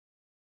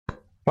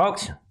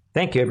Folks,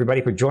 thank you everybody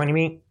for joining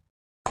me.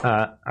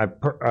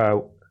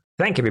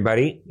 Thank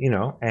everybody,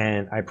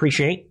 and I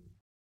appreciate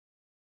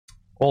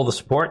all the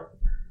support.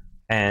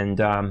 And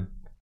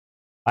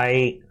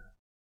I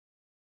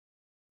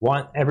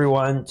want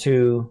everyone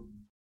to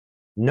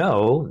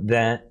know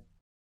that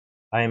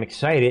I am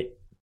excited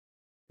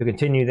to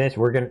continue this.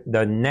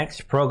 The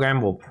next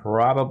program will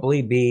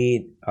probably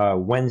be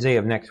Wednesday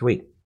of next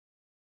week.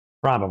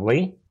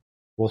 Probably.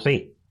 We'll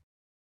see.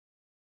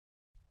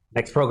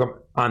 Next program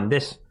on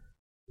this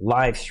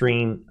live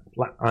stream,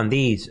 on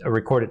these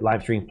recorded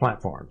live stream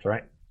platforms,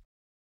 right?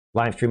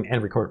 Live stream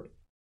and recorded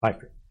live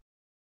stream.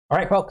 All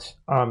right, folks.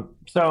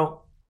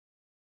 So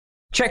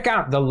check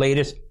out the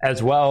latest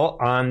as well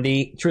on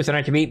the Truth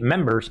and RTV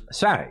members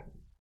side.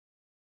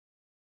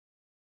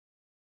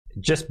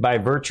 Just by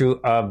virtue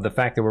of the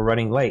fact that we're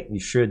running late,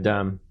 you should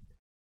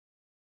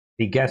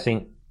be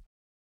guessing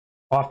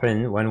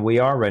often when we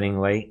are running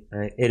late.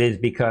 It is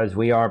because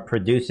we are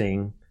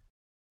producing.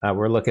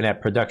 We're looking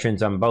at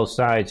productions on both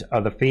sides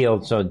of the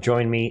field. So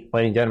join me,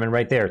 ladies and gentlemen,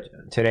 right there.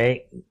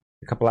 Today,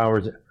 a couple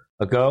hours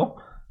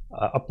ago,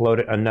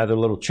 uploaded another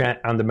little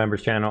chat on the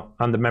members channel.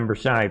 On the member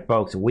side,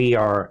 folks, we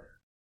are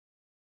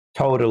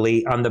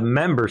totally on the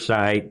member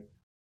side.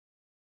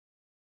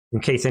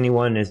 In case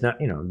anyone is not,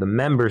 the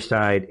member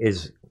side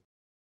is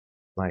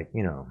like,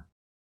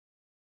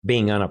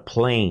 being on a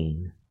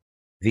plane,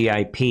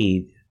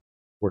 VIP.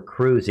 We're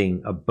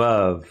cruising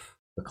above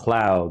the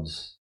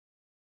clouds,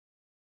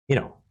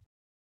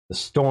 the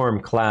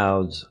storm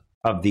clouds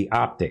of the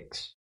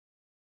optics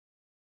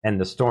and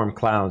the storm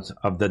clouds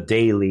of the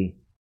daily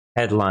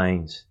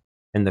headlines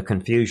and the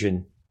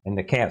confusion and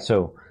the chaos.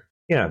 So,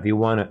 if you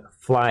want to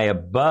fly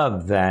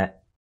above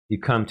that,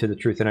 you come to the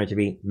Truth and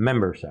RTV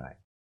member side.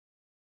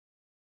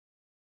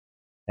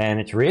 And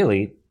it's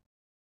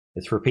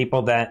for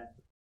people that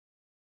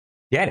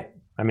get it.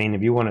 I mean,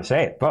 if you want to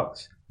say it,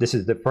 folks, this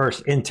is the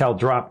first Intel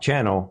drop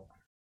channel.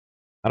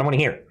 I don't want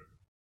to hear it.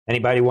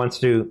 Anybody wants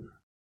to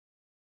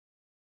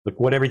look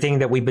what everything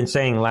that we've been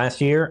saying last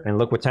year and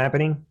look what's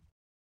happening?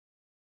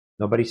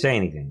 Nobody say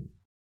anything.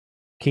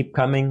 Keep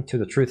coming to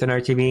the Truth and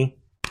Art TV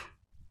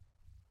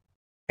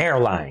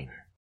airline.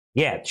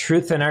 Yeah,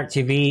 Truth and Art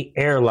TV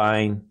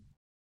airline.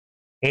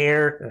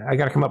 I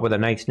got to come up with a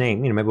nice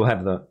name. Maybe we'll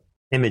have the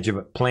image of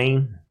a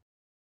plane.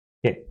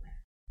 Yeah.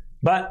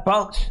 But,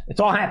 folks,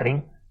 it's all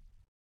happening.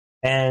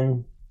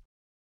 And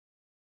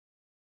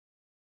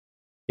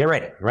get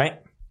ready,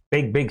 right?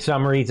 Big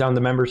summaries on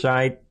the member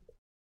side.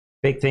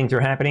 Big things are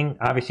happening.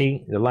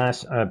 Obviously, the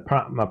last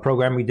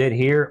program we did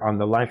here on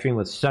the live stream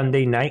was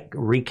Sunday night,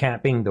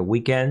 recapping the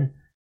weekend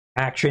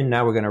action.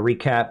 Now we're going to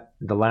recap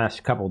the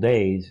last couple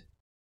days.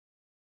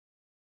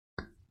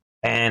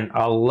 And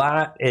a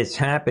lot is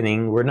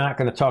happening. We're not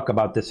going to talk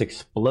about this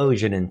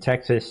explosion in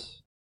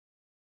Texas.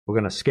 We're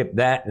going to skip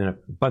that and a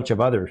bunch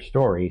of other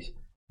stories.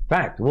 In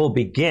fact, we'll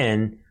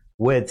begin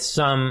with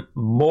some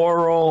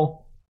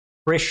moral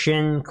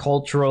Christian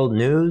cultural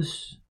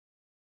news.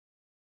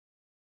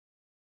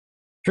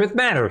 Truth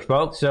matters,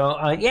 folks. So,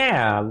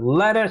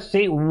 let us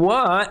see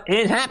what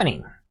is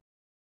happening.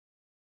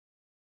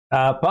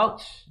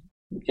 Folks,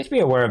 just be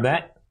aware of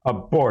that.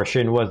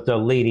 Abortion was the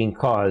leading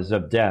cause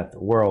of death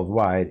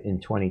worldwide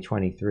in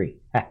 2023.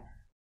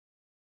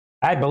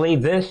 I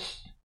believe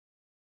this.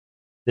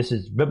 This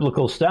is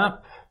biblical stuff.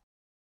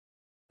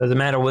 Doesn't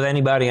matter what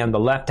anybody on the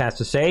left has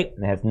to say.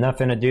 It has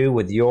nothing to do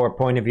with your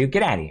point of view.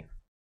 Get out of here.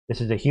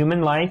 This is a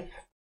human life.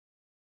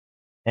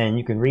 And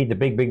you can read the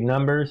big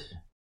numbers.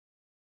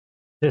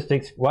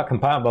 Statistics, what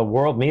compiled by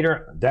World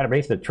Meter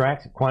database that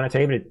tracks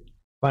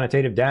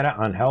quantitative data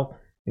on health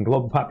and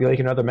global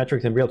population and other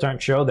metrics in real time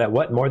show that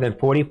more than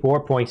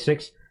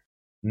 44.6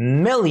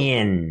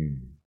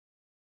 million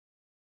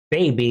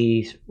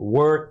babies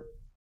were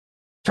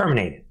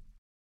terminated.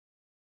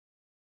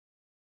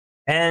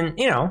 And,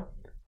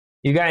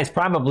 you guys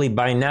probably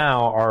by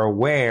now are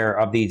aware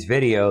of these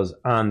videos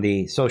on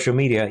the social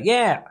media.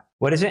 Yeah,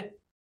 what is it?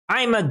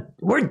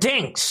 We're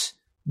dinks.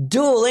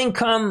 Dual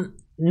income,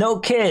 no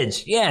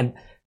kids. Yeah,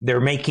 they're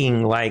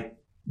making like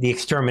the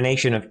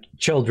extermination of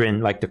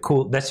children like the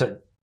cool. That's a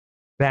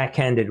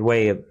backhanded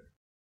way of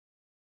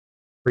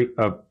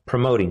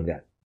promoting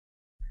that.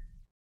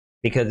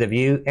 Because if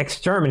you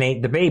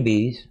exterminate the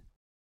babies,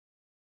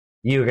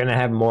 you're going to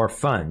have more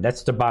fun.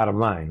 That's the bottom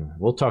line.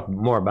 We'll talk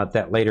more about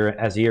that later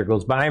as the year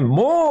goes by.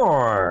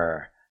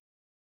 More!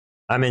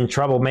 I'm in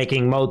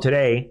troublemaking mode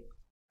today.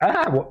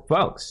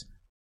 Folks.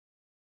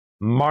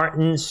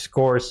 Martin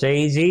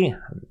Scorsese.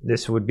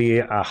 This would be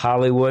a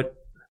Hollywood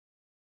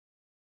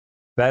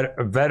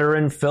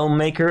veteran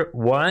filmmaker.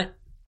 What?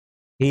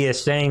 He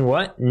is saying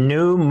what?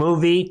 New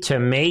movie to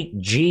make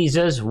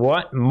Jesus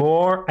what?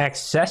 More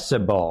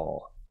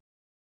accessible.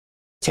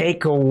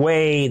 Take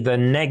away the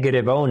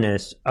negative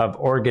onus of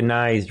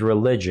organized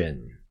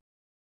religion.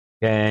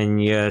 Can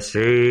you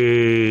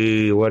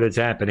see what is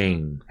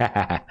happening?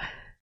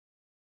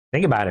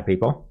 Think about it,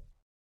 people.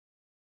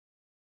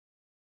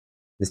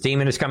 This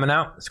demon is coming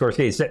out.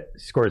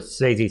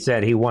 Scorsese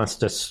said he wants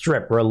to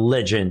strip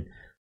religion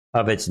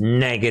of its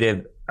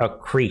negative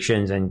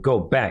accretions and go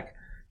back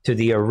to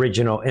the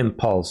original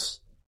impulse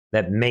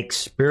that makes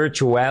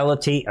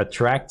spirituality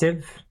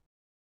attractive?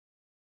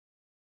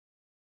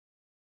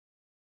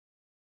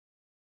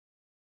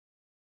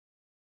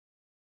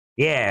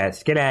 Yeah,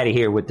 let's get out of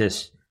here with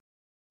this.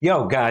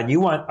 Yo, God, you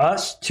want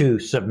us to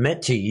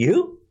submit to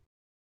you?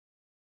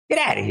 Get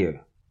out of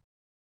here.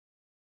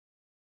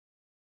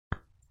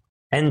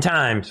 End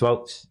times,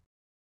 folks.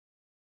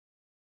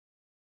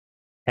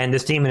 And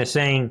this demon is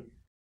saying,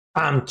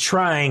 I'm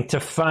trying to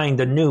find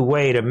a new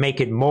way to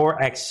make it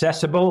more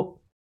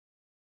accessible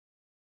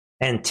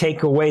and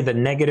take away the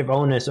negative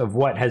onus of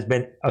what has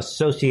been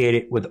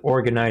associated with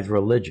organized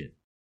religion.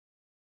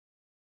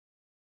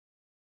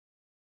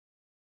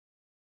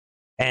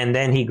 And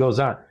then he goes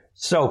on.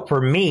 So for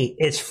me,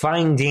 it's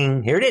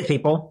finding, here it is,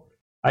 people.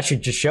 I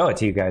should just show it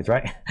to you guys,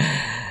 right?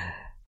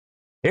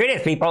 Here it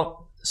is,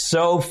 people.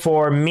 So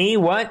for me,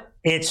 what?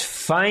 It's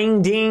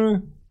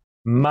finding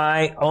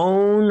my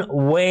own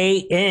way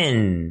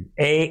in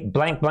a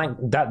blank, blank,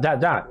 dot,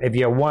 dot, dot. If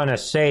you want to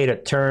say the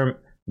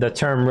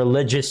term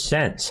religious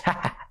sense.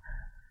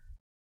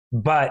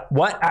 But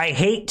what I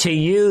hate to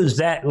use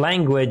that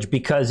language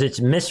because it's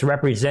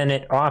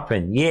misrepresented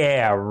often.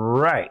 Yeah,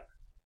 right.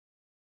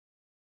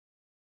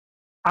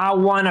 I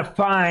want to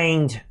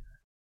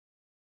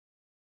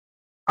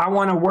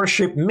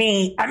worship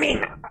me. I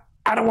mean,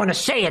 I don't want to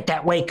say it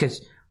that way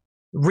because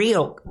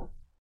real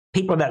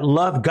people that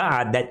love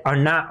God, that are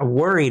not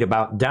worried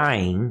about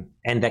dying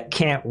and that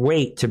can't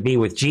wait to be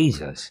with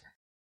Jesus,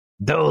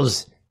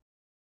 those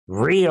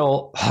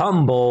real,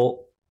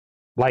 humble,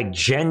 like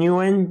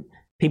genuine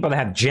people that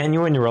have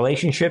genuine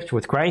relationships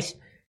with Christ,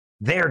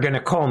 they're going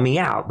to call me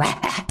out.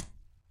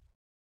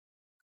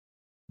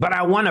 But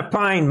I want to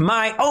find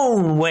my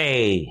own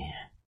way.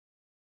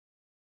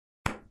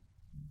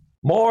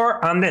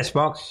 More on this,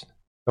 folks.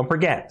 Don't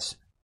forget,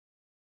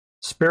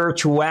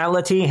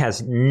 spirituality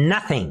has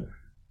nothing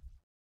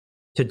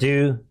to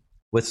do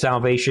with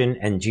salvation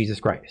and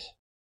Jesus Christ.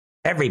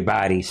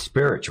 Everybody's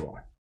spiritual.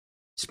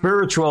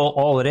 Spiritual,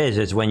 all it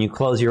is when you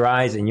close your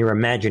eyes and you're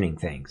imagining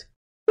things.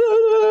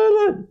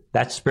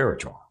 That's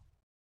spiritual.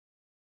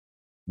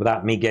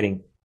 Without me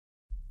getting...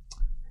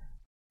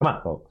 Come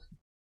on, folks.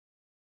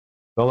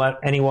 Don't let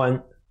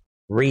anyone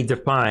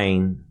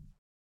redefine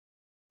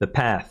the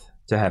path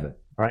to heaven.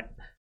 All right,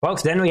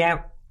 folks, then we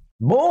have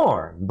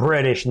more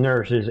British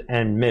nurses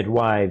and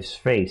midwives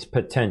face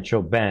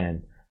potential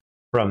ban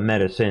from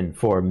medicine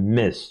for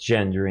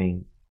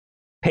misgendering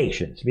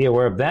patients. Be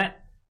aware of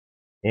that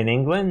in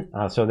England.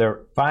 So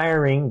they're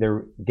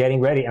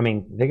getting ready. I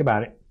mean, think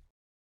about it.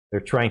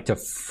 They're trying to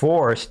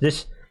force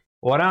this.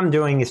 What I'm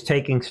doing is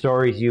taking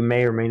stories you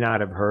may or may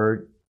not have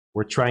heard.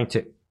 We're trying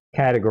to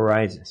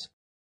categorize this.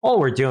 All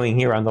we're doing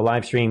here on the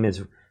live stream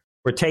is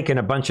we're taking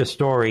a bunch of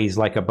stories,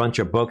 like a bunch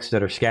of books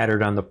that are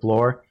scattered on the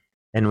floor,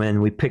 and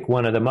when we pick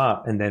one of them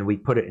up, and then we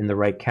put it in the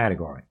right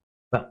category.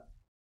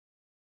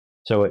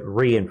 So it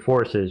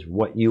reinforces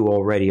what you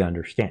already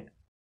understand.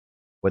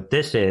 What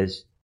this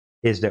is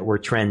that we're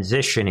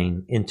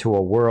transitioning into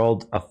a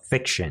world of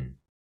fiction,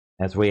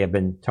 as we have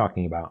been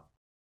talking about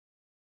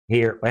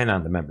here and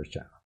on the members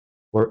channel.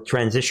 We're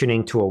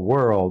transitioning to a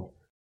world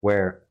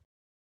where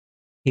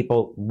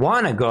people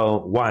want to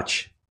go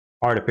watch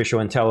artificial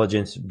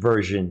intelligence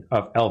version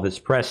of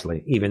Elvis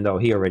Presley, even though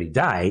he already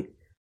died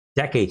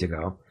decades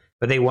ago,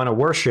 but they want to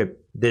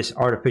worship this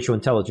artificial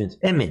intelligence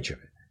image of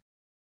it.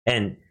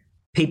 And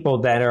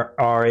people that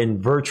are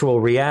in virtual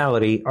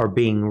reality are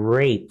being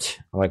raped,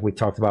 like we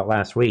talked about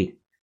last week.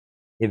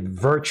 It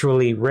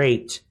virtually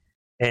raped.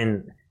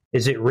 And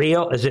is it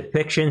real? Is it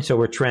fiction? So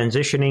we're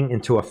transitioning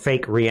into a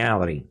fake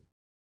reality.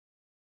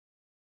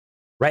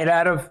 Right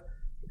out of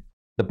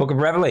the book of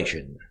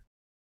Revelation.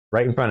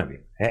 Right in front of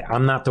you.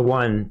 I'm not the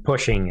one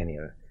pushing any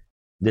of it.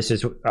 This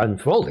is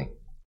unfolding.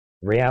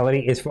 Reality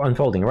is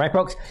unfolding. All right,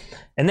 folks?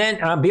 And then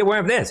be aware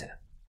of this.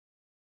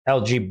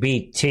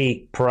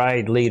 LGBT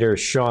pride leader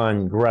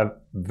Sean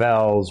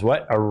Gravel's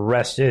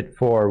arrested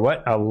for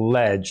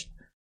alleged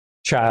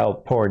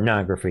child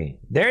pornography.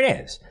 There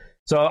it is.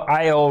 So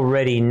I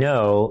already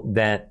know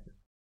that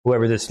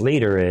whoever this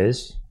leader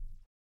is,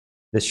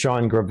 this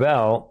Sean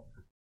Gravel,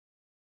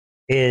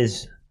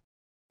 is,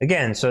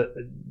 again, so...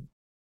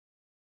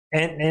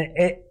 And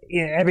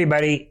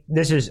everybody,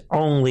 this is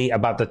only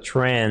about the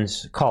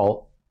trans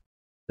cult,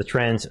 the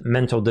trans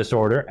mental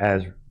disorder,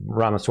 as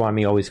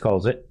Ramaswamy always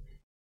calls it.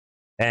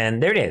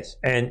 And there it is.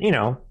 And,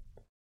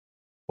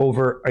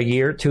 over a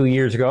year, 2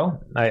 years ago,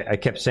 I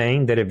kept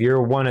saying that if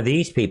you're one of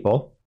these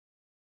people,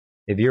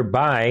 if you're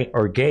bi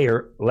or gay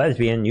or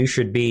lesbian, you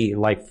should be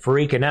like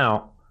freaking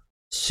out,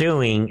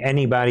 suing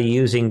anybody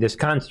using this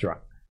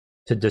construct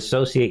to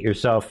dissociate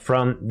yourself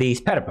from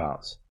these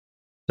pedophiles.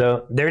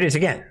 So there it is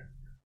again.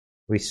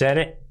 We said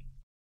it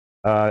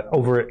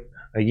over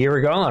a year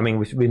ago. I mean,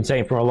 we've been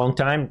saying it for a long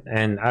time,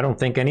 and I don't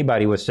think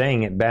anybody was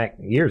saying it back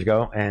years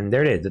ago. And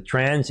there it is. The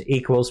trans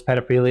equals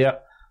pedophilia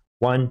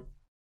 100%.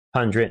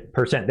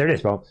 There it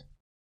is, folks.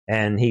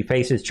 And he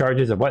faces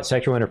charges of what?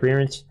 Sexual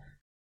interference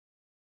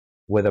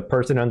with a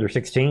person under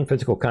 16,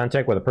 physical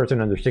contact with a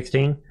person under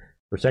 16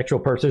 for sexual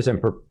purposes,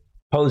 and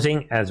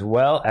proposing as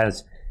well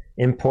as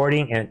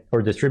importing and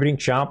or distributing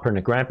child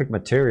pornographic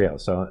material.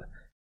 So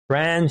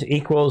trans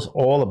equals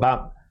all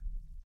about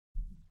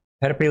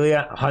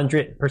pedophilia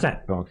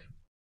 100%, folks.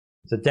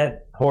 It's a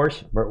dead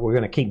horse, but we're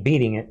going to keep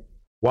beating it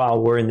while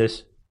we're in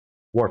this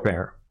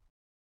warfare,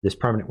 this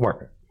permanent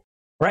warfare.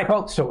 All right,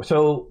 folks,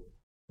 so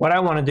what I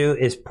want to do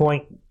is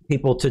point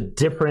people to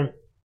different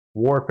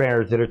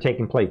warfares that are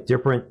taking place,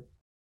 different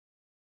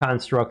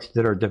constructs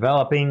that are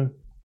developing,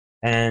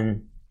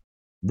 and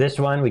this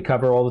one we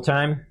cover all the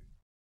time.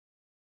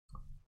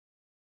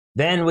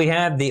 Then we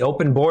have the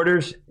open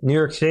borders, New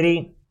York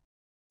City.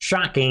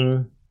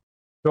 Shocking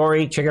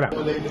story. Check it out.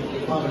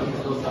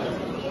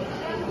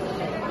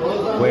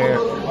 Where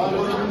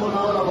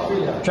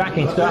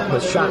shocking stuff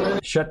was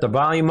shot. Shut the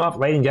volume off,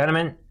 ladies and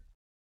gentlemen.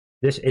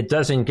 It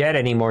doesn't get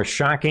any more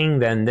shocking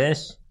than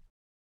this.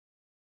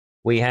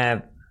 We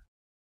have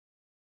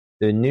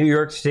the New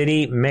York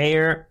City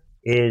mayor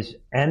is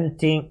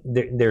emptying.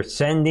 They're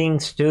sending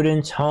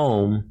students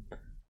home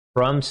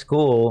from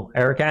school.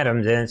 Eric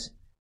Adams is,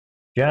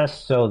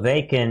 just so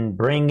they can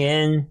bring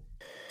in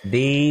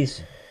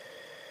these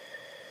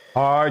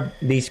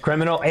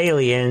criminal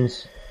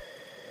aliens,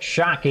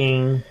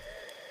 shocking,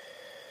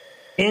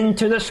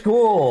 into the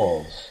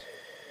schools.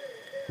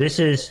 This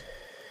is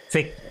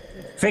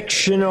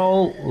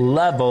fictional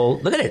level.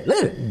 Look at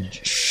it.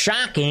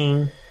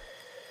 Shocking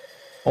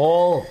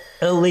all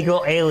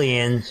illegal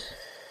aliens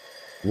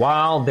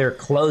while they're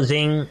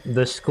closing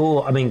the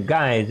school. I mean,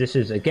 guys, this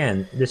is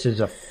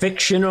a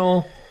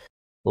fictional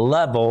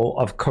level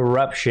of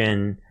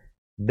corruption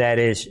that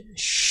is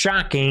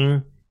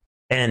shocking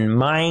and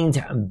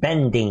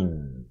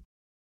mind-bending.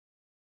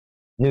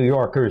 New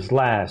Yorker's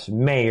last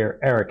mayor,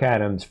 Eric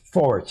Adams,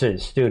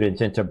 forces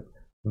students into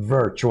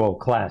virtual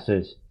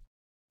classes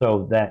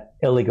so that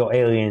illegal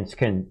aliens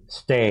can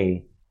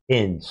stay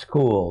in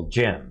school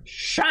gym.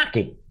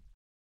 Shocking.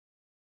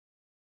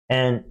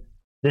 And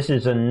this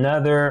is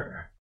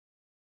another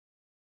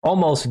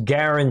almost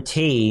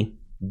guarantee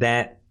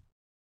that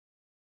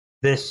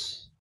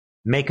this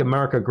Make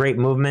America Great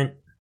movement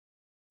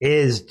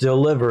is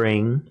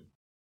delivering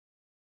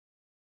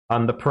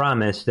on the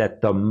promise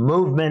that the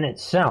movement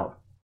itself,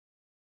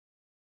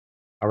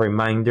 a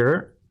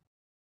reminder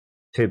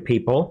to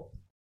people,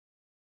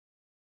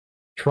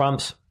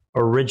 Trump's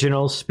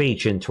original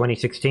speech in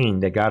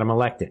 2016 that got him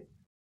elected,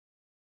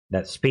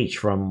 that speech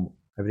from,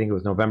 I think it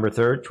was November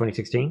 3rd,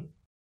 2016,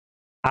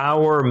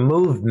 our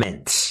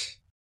movement.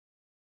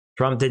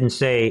 Trump didn't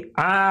say,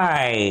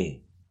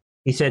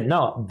 he said,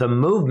 no, the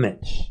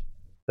movement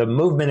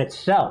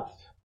itself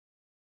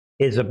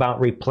is about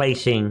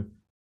replacing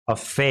a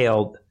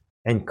failed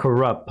and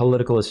corrupt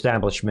political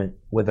establishment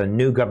with a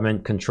new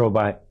government controlled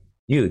by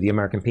you, the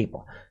American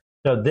people.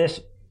 So this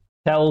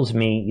tells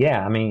me,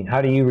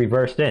 how do you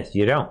reverse this?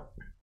 You don't.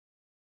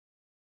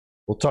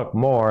 We'll talk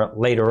more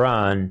later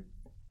on,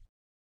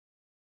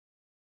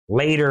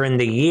 later in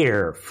the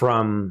year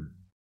from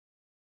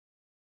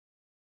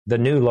the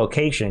new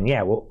location.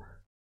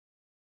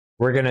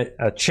 We're going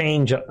to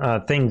change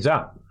things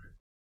up.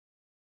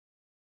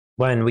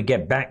 When we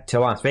get back to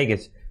Las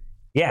Vegas,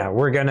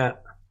 we're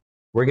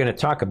gonna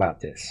talk about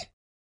this.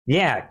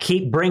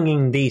 Keep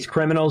bringing these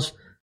criminals.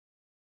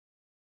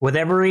 With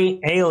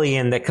every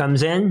alien that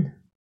comes in,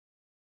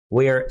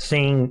 we are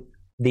seeing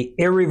the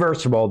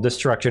irreversible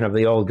destruction of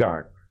the old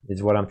guard,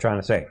 is what I'm trying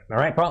to say. All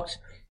right, folks?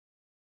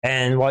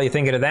 And while you're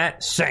thinking of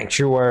that,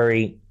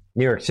 sanctuary,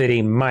 New York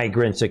City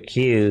migrants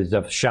accused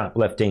of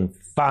shoplifting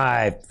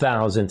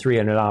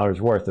 $5,300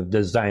 worth of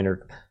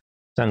designer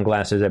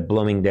sunglasses at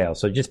Bloomingdale.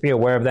 So just be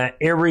aware of that.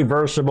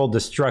 Irreversible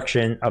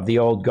destruction of the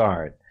old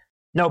guard.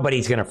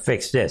 Nobody's going to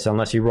fix this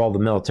unless you roll the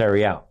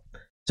military out.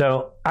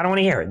 So I don't want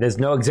to hear it. There's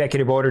no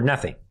executive order,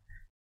 nothing.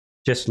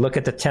 Just look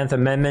at the 10th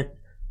Amendment.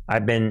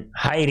 I've been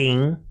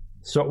hiding.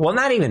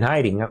 Not even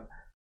hiding.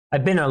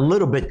 I've been a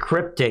little bit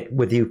cryptic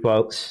with you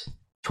folks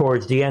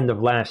towards the end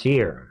of last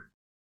year.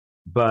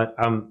 But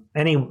some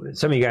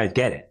of you guys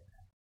get it.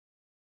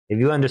 If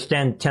you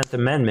understand the 10th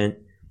Amendment,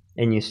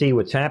 and you see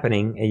what's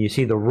happening, and you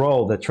see the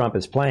role that Trump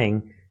is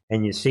playing,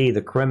 and you see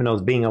the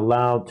criminals being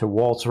allowed to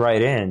waltz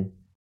right in,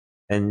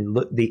 and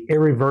look, the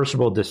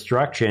irreversible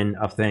destruction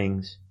of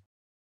things,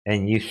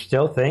 and you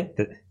still think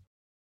that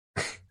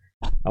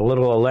a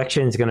little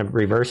election is going to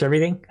reverse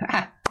everything?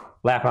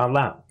 Laugh out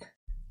loud.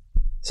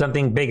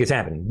 Something big is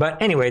happening.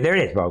 But anyway, there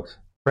it is, folks.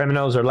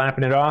 Criminals are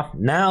laughing it off.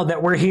 Now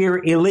that we're here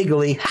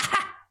illegally,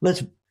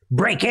 let's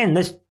break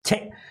in.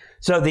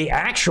 So the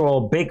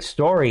actual big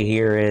story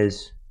here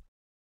is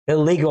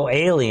illegal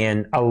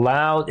alien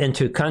allowed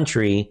into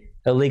country,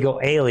 illegal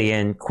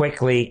alien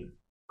quickly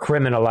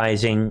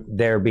criminalizing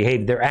their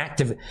behavior.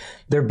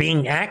 They're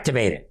being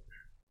activated.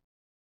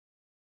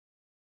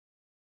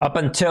 Up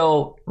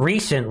until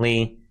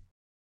recently,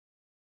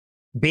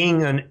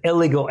 being an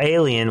illegal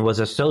alien was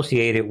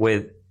associated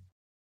with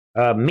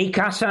mi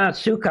casa,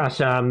 su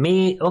casa,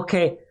 me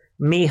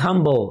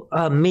humble,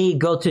 me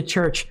go to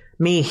church,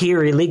 me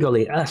here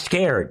illegally,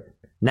 scared.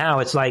 Now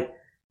it's like,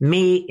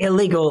 me,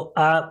 illegal,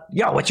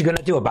 yo, what you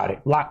gonna do about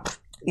it? Lock.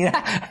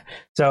 Yeah.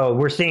 So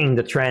we're seeing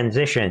the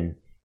transition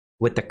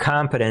with the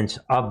confidence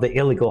of the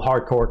illegal,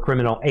 hardcore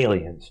criminal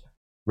aliens.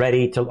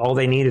 Ready to, all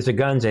they need is the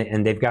guns,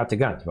 and they've got the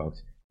guns,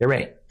 folks. They're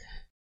ready.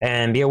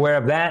 And be aware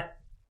of that.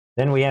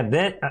 Then we have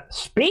this.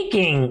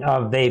 Speaking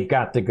of they've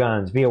got the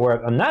guns, be aware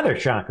of another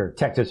shocker.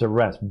 Texas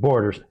arrest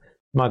border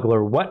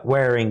smuggler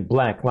wearing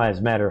Black Lives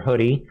Matter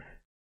hoodie.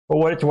 For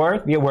what it's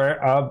worth, be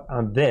aware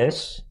of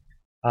this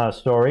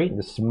story,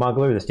 the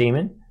smuggler, this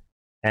demon.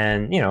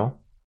 And,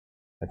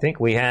 I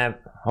think we have,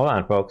 hold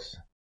on, folks.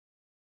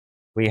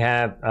 We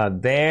have,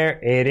 there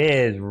it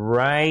is,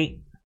 right.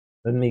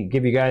 Let me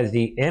give you guys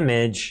the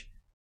image.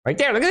 Right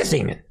there, look at this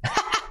demon.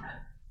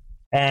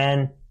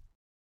 And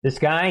this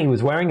guy, he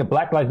was wearing a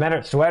Black Lives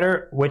Matter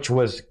sweater, which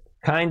was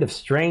kind of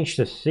strange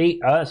to see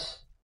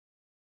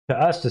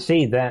to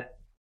see that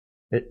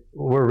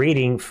we're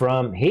reading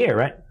from here,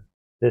 right?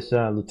 This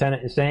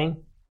lieutenant is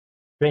saying.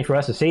 Strange for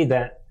us to see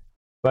that,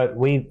 but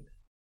we've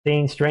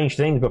seen strange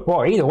things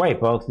before. Either way,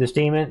 folks, this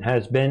demon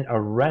has been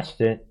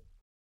arrested.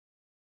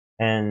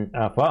 And,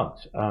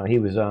 folks, he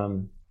was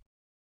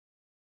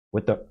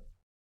with the,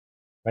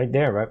 right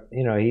there, right?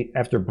 He,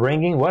 after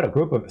bringing, a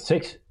group of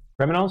 6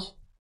 criminals,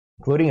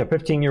 including a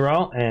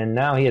 15-year-old, and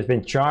now he has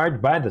been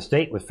charged by the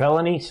state with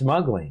felony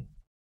smuggling.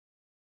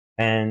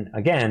 And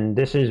again,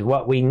 this is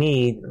what we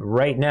need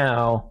right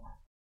now.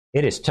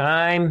 It is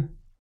time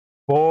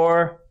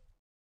for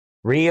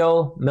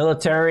real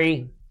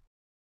military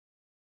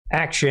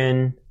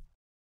action.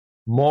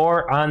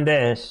 More on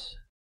this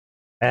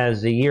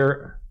as the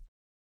year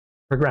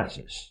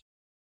progresses.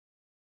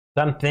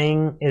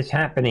 Something is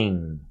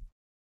happening.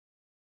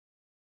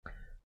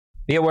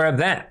 Be aware of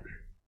that.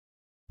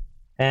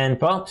 And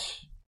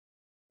folks,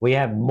 we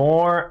have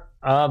more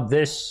of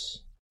this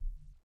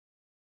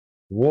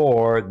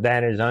war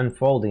that is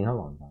unfolding.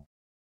 Hold on.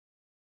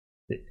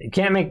 It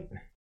can't make...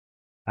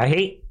 I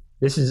hate...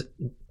 This is...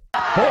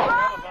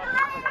 Oh.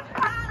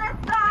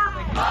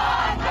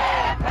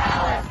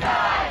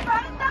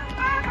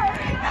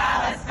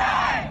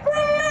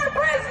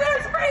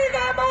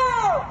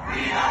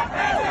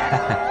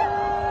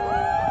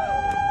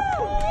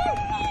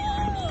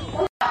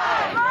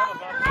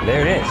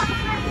 There it is.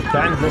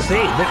 Time to see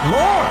a bit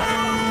more.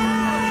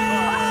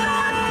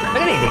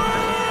 Look at it.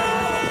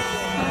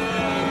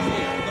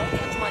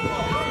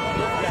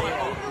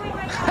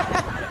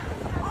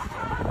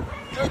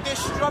 You're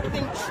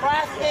disrupting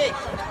traffic,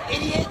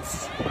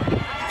 idiots. You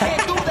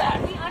can't do that.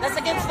 That's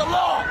against the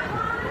law.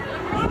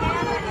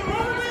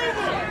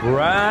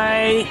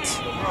 Right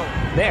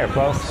there,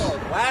 folks.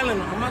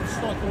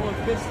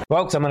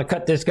 Folks, I'm going to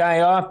cut this guy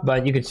off,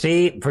 but you can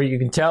see, you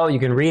can tell, you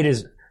can read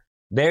his...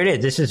 There it is.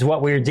 This is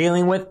what we're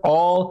dealing with,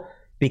 all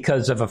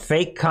because of a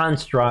fake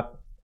construct,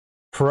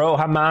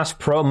 pro-Hamas,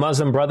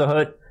 pro-Muslim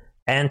Brotherhood,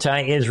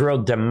 anti-Israel,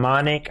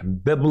 demonic,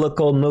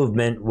 biblical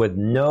movement with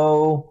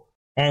no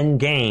end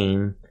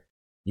game.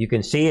 You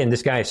can see, and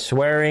this guy is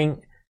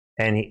swearing,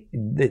 and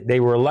they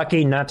were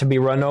lucky not to be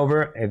run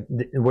over.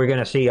 We're going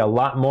to see a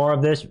lot more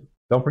of this.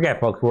 Don't forget,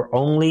 folks, we're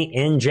only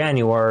in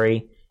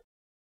January,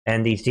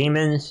 and these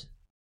demons,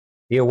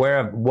 be aware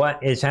of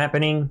what is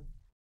happening.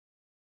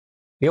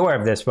 Be aware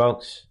of this,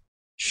 folks.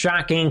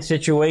 Shocking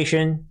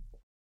situation.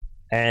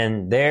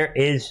 And there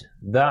is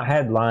the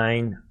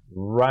headline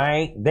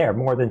right there.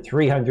 More than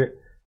 300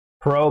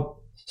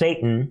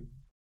 pro-Satan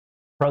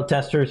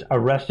protesters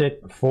arrested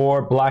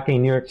for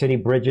blocking New York City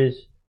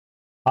bridges,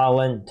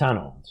 Holland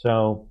Tunnel.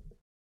 So,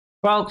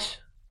 folks,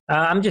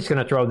 I'm just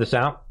going to throw this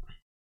out.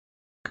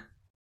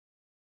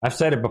 I've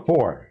said it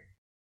before.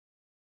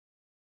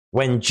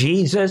 When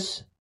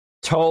Jesus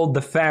told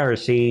the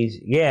Pharisees,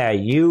 yeah,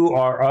 you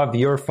are of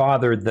your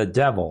father, the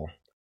devil.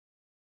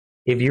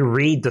 If you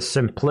read the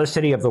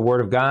simplicity of the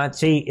Word of God,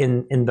 see,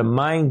 in the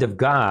mind of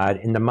God,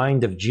 in the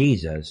mind of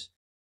Jesus,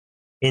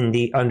 in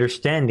the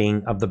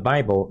understanding of the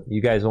Bible,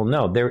 you guys will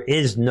know, there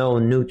is no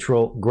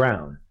neutral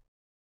ground.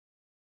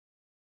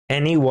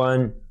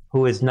 Anyone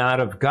who is not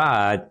of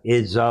God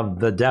is of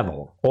the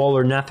devil, all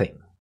or nothing.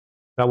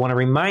 So I want to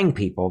remind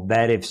people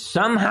that if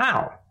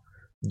somehow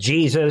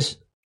Jesus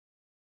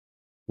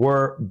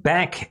were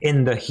back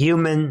in the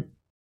human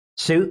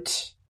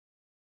suit,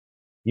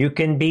 you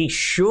can be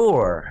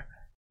sure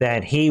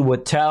that he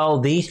would tell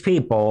these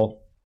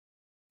people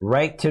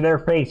right to their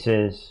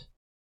faces,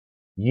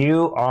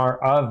 you are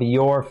of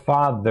your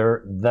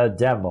father, the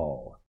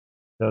devil.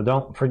 So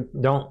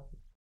don't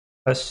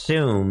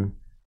assume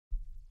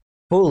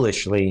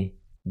foolishly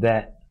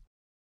that,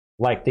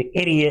 like the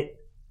idiot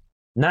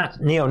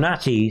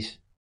neo-Nazis,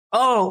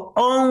 oh,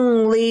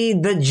 only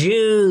the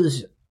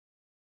Jews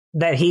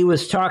that he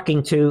was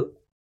talking to,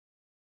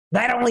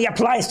 that only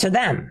applies to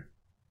them.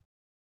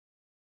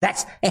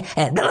 That's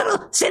the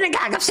little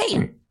synagogue of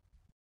Satan.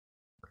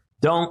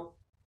 Don't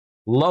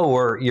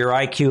lower your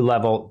IQ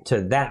level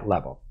to that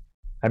level.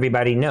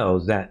 Everybody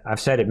knows that. I've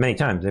said it many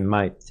times in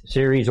my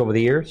series over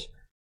the years.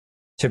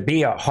 To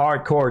be a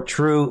hardcore,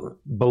 true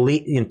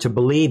believe, to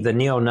believe the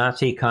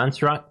neo-Nazi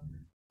construct,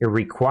 it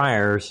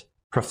requires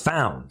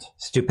profound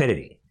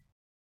stupidity.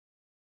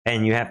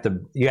 And you have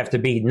to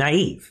be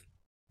naive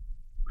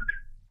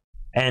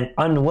and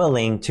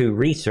unwilling to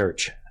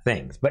research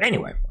things. But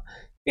anyway,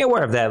 be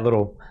aware of that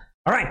little.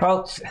 All right,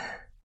 folks.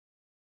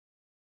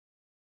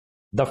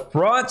 The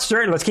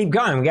fraudster, let's keep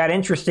going. We got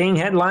interesting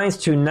headlines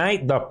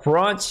tonight. The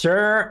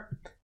fraudster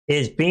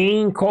is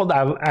being called.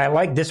 I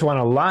like this one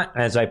a lot,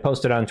 as I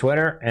posted on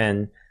Twitter,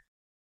 and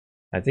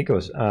I think it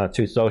was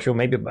too social,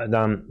 maybe.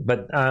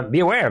 But be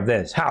aware of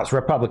this. House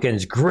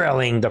Republicans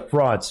grilling the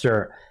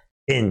fraudster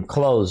in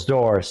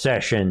closed-door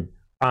session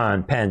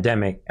on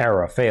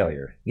pandemic-era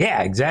failure.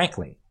 Yeah,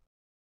 exactly.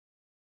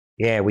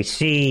 Yeah, we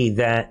see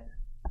that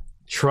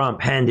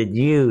Trump handed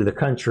you the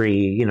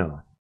country,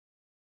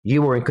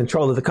 you were in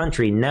control of the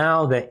country.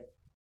 Now that,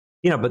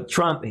 but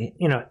Trump,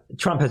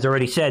 Trump has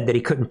already said that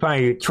he couldn't fire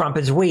you. Trump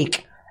is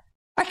weak.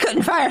 I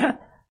couldn't fire him.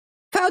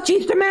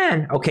 Fauci's the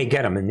man. Okay,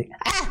 get him.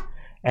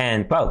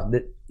 And folks,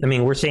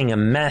 we're seeing a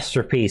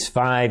masterpiece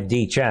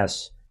 5D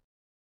chess.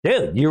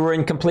 Dude, you were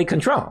in complete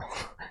control.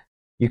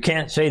 You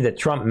can't say that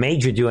Trump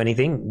made you do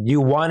anything.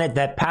 You wanted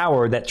that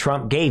power that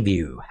Trump gave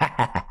you.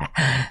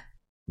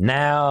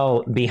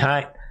 Now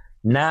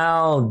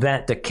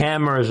that the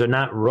cameras are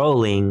not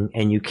rolling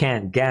and you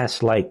can't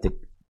gaslight the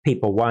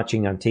people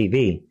watching on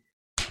TV,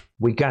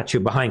 we got you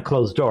behind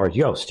closed doors.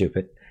 Yo,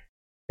 stupid.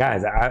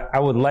 Guys, I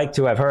would like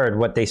to have heard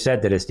what they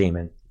said to this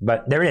demon.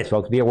 But there it is,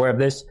 folks. Be aware of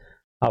this.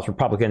 House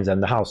Republicans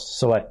and the House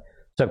Select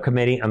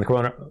Subcommittee on the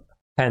Corona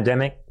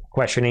Pandemic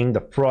questioning the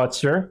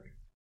fraudster.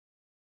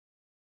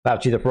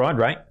 Fauci the fraud,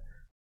 right?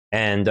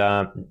 And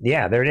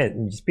there it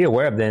is. Just be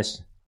aware of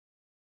this.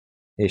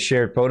 They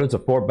shared photos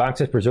of 4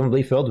 boxes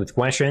presumably filled with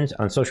questions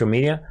on social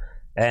media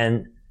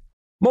and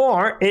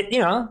more.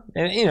 Some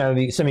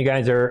of you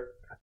guys are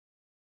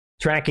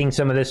tracking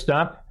some of this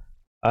stuff.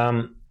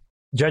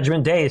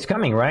 Judgment Day is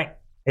coming, right?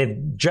 If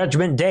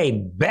Judgment Day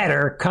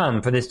better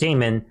come for this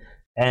demon.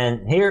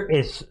 And here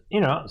is,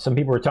 some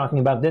people are talking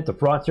about this. The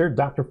fraudster,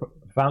 Dr.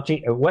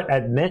 Fauci, what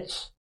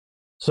admits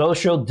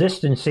social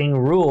distancing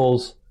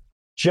rules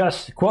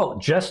just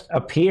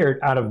appeared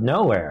out of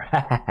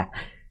nowhere.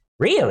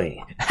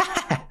 Really?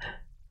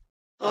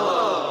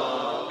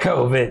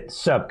 COVID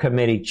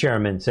subcommittee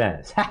chairman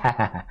says.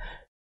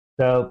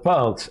 So,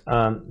 folks,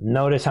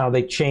 notice how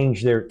they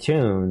changed their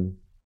tune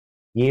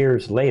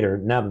years later,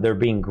 now that they're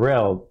being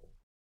grilled,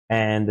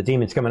 and the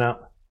demon's coming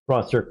out.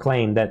 Fraudster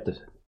claimed that the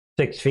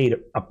 6 feet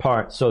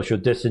apart social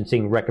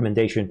distancing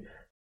recommendation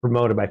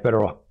promoted by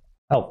federal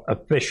health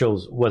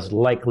officials was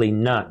likely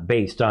not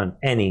based on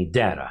any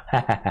data.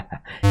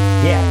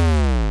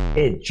 Yeah,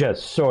 it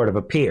just sort of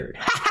appeared.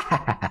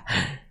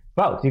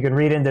 Folks, you can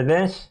read into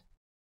this.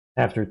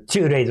 After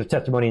 2 days of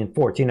testimony and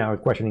 14 hours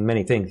questioning,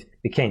 many things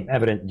became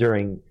evident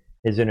during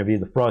his interview.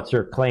 The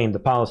fraudster claimed the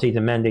policies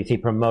and mandates he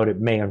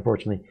promoted may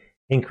unfortunately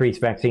increase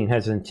vaccine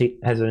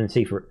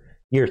hesitancy for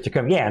years to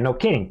come. Yeah, no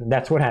kidding.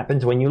 That's what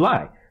happens when you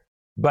lie.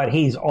 But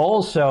he's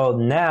also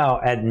now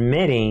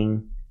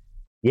admitting,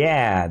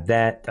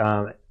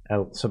 that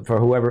so for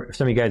whoever,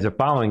 some of you guys are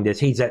following this,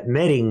 he's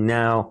admitting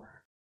now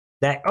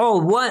that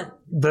the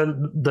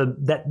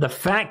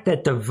fact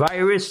that the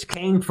virus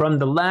came from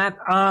the lab,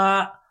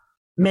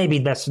 maybe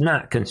that's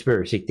not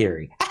conspiracy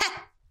theory.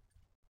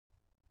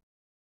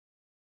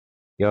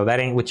 That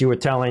ain't what you were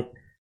telling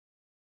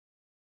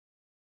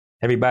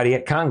everybody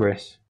at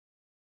Congress.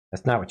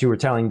 That's not what you were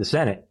telling the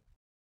Senate.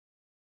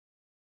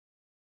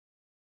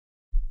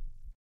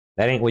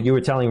 That ain't what you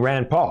were telling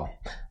Rand Paul.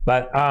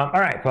 But, all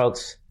right,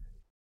 folks.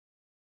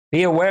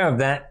 Be aware of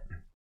that.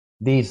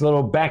 These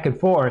little back and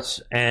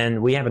forths.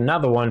 And we have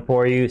another one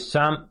for you.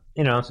 I'm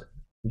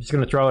just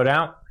going to throw it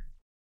out.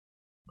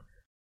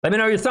 Let me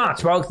know your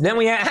thoughts, folks. Then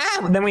we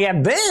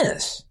have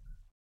this.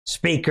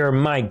 Speaker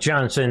Mike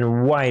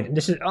Johnson,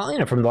 this is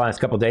from the last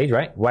couple of days,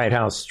 right? White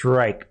House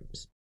strike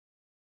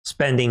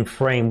spending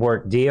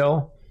framework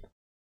deal.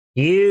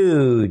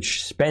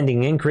 Huge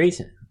spending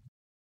increase.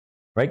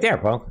 Right there,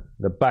 folks.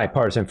 The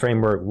bipartisan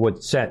framework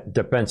would set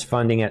defense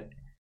funding at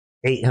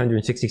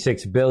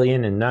 $866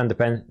 billion and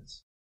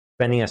non-defense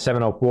spending at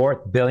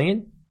 $704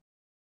 billion,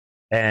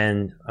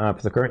 and for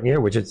the current year,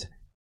 which is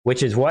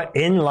what,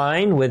 in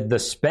line with the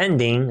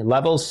spending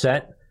levels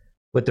set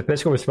with the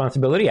Fiscal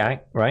Responsibility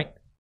Act, right?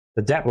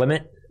 The debt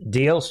limit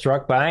deal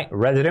struck by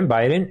President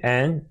Biden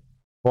and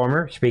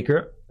former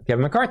Speaker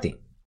Kevin McCarthy.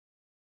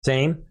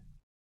 Same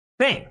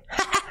thing.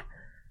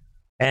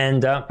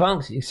 And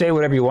folks, you say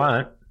whatever you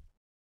want.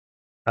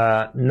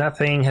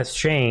 Nothing has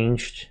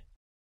changed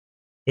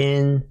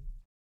in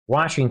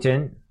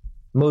Washington.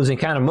 Moves and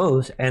kind of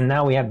moves, and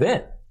now we have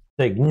this.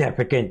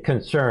 Significant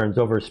concerns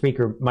over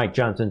Speaker Mike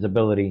Johnson's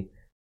ability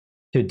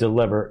to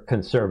deliver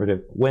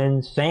conservative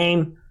wins.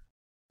 Same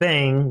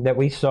thing that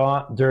we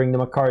saw during the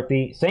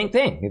McCarthy. Same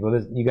thing.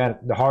 You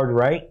got the hard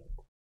right.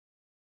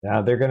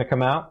 Now they're going to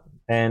come out,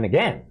 and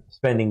again,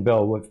 spending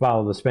bill would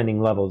follow the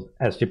spending levels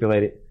as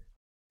stipulated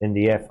in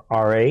the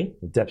FRA,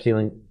 the debt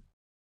ceiling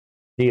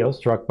deal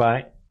struck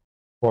by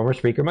former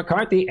Speaker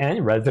McCarthy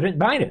and President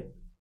Biden.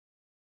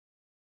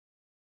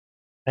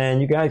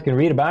 And you guys can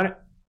read about it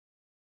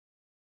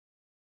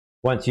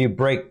once you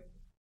break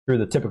through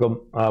the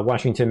typical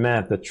Washington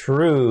math, the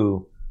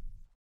true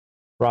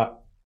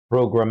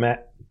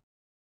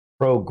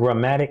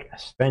programmatic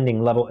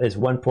spending level is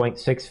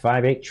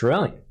 1.658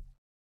 trillion,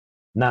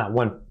 not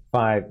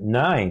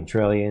 159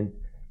 trillion.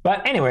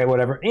 But anyway,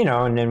 whatever,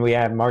 and then we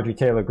have Marjorie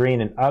Taylor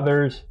Greene and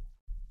others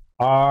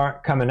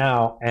are coming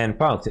out. And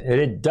folks,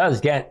 it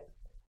does get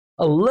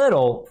a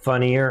little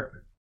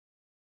funnier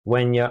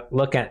when you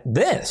look at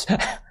this.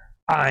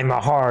 I'm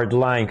a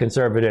hard-line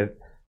conservative.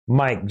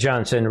 Mike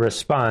Johnson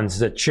responds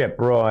to Chip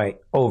Roy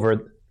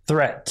over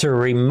threat to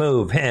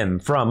remove him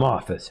from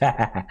office.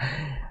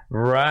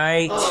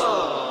 Right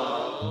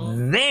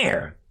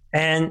there.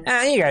 And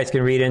you guys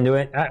can read into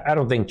it. I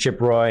don't think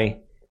Chip Roy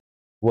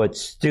would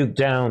stoop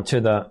down to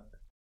the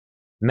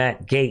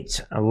Matt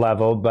Gaetz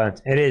level,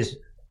 but it is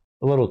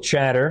a little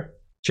chatter.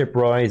 Chip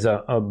Roy is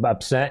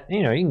upset.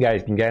 You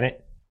guys can get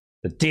it.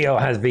 The deal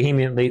has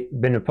vehemently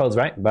been opposed,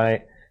 right,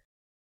 by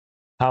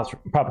House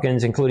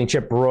Republicans, including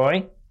Chip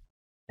Roy.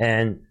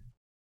 And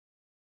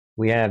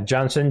we have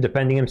Johnson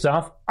defending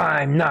himself.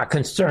 I'm not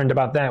concerned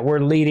about that. We're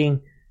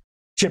leading.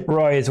 Chip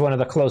Roy is one of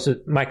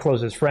my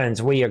closest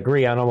friends. We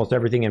agree on almost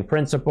everything in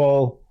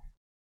principle.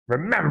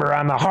 Remember,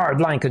 I'm a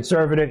hardline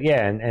conservative.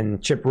 Yeah,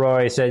 and Chip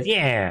Roy says,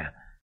 yeah,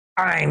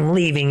 I'm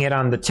leaving it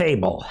on the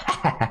table.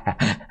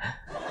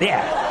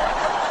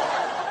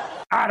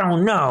 Yeah. I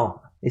don't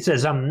know. He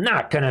says, I'm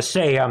not going to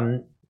say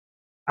I'm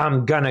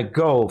going to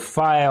go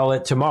file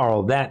it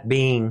tomorrow. That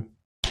being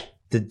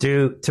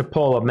to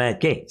pull a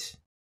Matt Gaetz.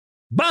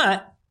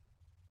 But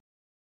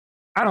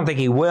I don't think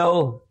he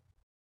will.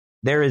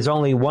 There is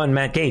only one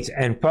Matt Gaetz.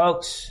 And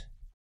folks,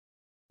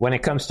 when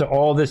it comes to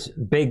all this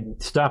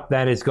big stuff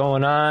that is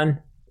going on,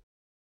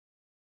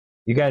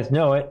 you guys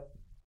know it.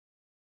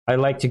 I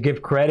like to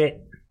give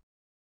credit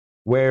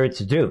where it's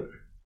due.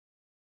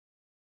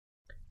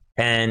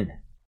 And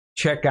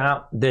check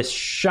out this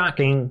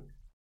shocking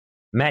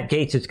Matt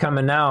Gaetz is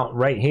coming out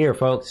right here,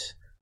 folks.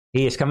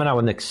 He is coming out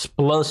with an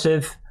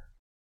explosive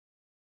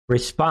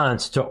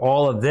response to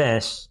all of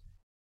this.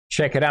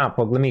 Check it out,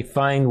 folks. Let me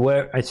find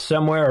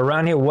somewhere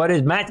around here. What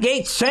is Matt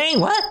Gaetz saying?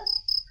 What?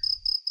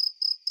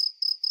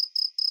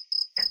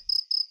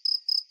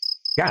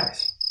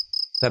 Guys,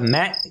 the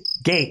Matt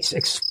Gaetz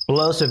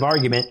explosive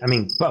argument. I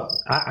mean,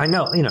 folks, I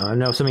know, I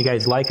know some of you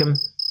guys like him.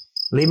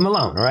 Leave him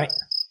alone, all right?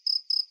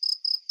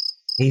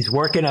 He's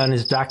working on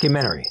his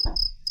documentary.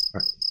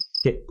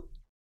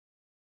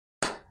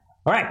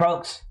 All right,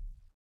 folks.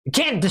 You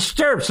can't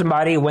disturb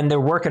somebody when they're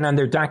working on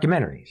their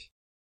documentaries.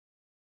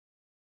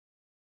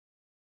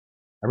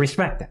 I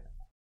respect that.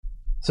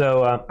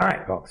 So, all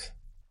right, folks.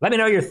 Let me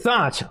know your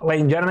thoughts,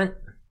 ladies and gentlemen.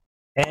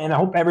 And I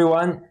hope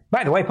everyone,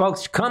 by the way,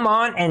 folks, come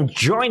on and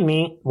join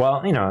me.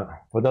 Well,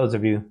 for those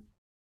of you,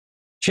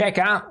 check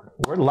out,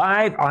 we're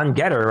live on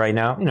Getter right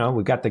now.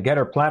 We've got the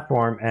Getter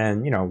platform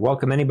and,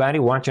 welcome anybody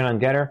watching on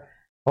Getter.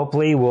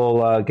 Hopefully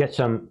we'll get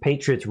some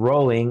Patriots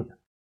rolling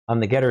on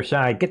the Getter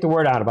side. Get the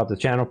word out about the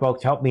channel,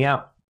 folks. Help me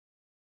out.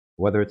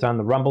 Whether it's on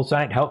the Rumble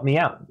site, help me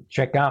out.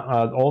 Check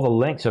out all the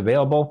links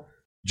available.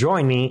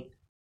 Join me.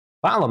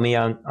 Follow me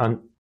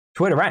on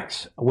Twitter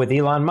X with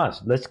Elon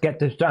Musk. Let's get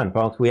this done,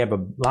 folks. We have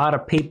a lot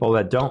of people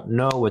that don't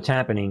know what's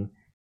happening,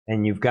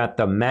 and you've got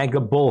the MAGA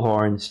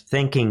bullhorns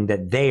thinking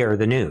that they are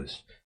the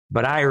news.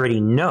 But I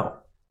already know.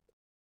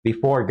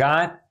 Before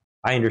God,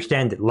 I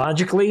understand it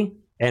logically,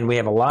 and we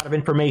have a lot of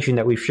information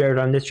that we've shared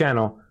on this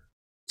channel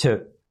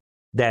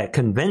that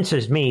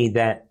convinces me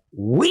that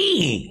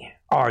we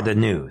are the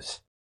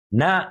news,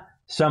 not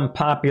some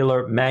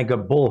popular MAGA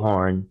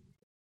bullhorn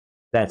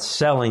that's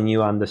selling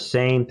you on the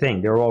same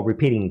thing. They're all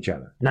repeating each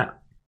other. Now,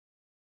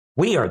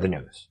 we are the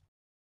news.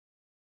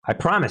 I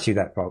promise you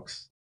that,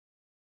 folks.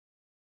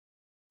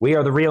 We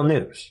are the real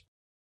news.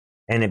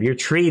 And if you're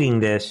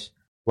treating this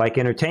like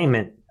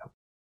entertainment,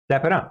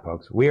 step it up,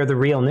 folks. We are the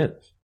real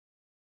news.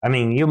 I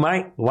mean, you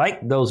might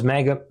like those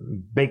mega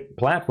big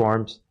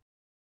platforms.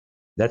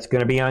 That's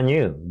going to be on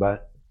you.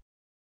 But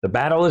the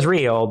battle is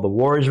real. The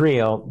war is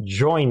real.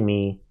 Join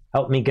me.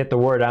 Help me get the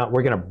word out.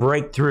 We're going to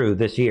break through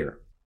this year.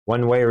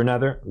 One way or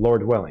another,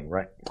 Lord willing,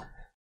 right?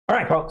 All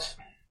right, folks.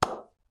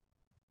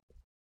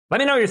 Let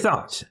me know your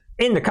thoughts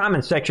in the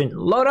comments section.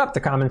 Load up the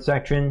comments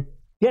section.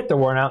 Get the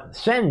word out.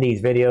 Send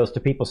these videos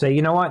to people. Say,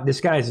 you know what? This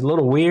guy's a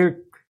little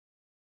weird.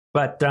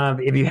 But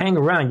if you hang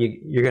around,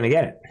 you're going to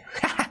get it.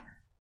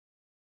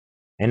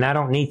 And I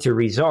don't need to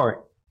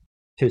resort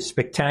to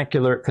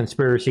spectacular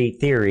conspiracy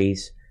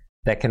theories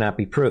that cannot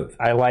be proved.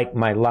 I like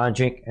my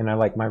logic and I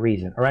like my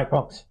reason. All right,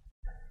 folks.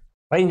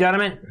 Ladies and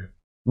gentlemen,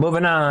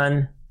 moving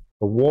on.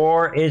 The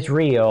war is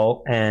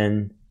real,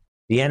 and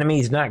the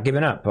enemy's not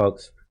giving up,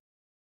 folks.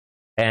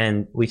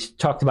 And we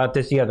talked about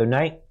this the other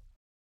night.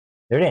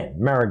 There it is.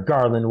 Merrick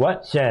Garland,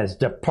 what says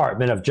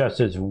Department of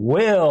Justice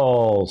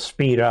will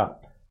speed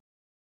up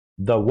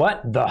the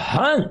what? The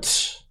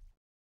hunt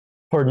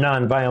for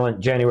nonviolent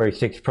January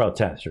 6th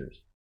protesters.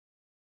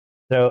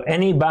 So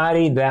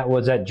anybody that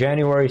was at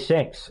January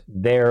 6th,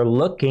 they're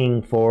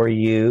looking for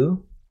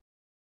you.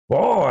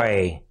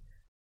 Boy,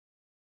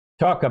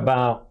 talk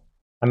about,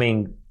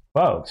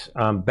 folks,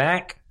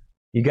 back,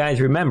 you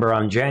guys remember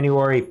on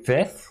January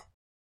 5th,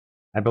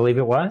 I believe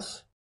it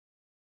was,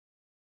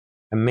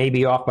 and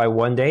maybe off by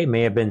one day,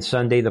 may have been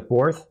Sunday the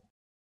 4th.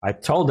 I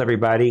told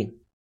everybody,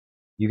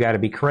 you got to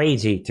be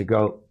crazy to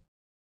go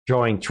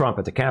join Trump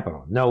at the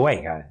Capitol. No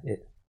way, guys.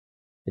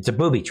 It's a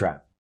booby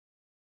trap.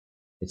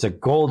 It's a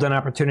golden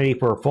opportunity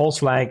for a false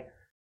flag,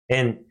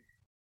 and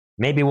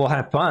maybe we'll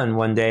have fun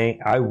one day.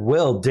 I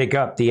will dig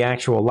up the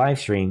actual live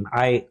stream.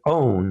 I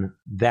own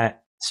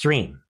that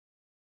stream.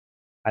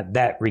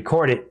 That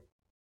recorded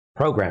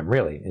program,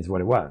 really, is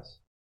what it was.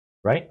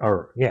 Right?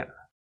 Or, yeah.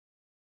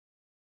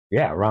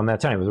 Yeah, around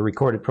that time. It was a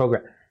recorded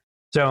program.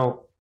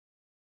 So,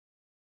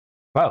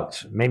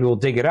 folks, maybe we'll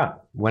dig it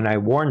up. When I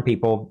warn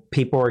people,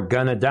 people are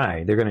going to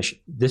die. They're going to...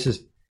 This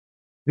is...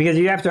 Because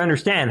you have to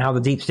understand how the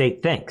deep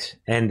state thinks.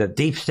 And the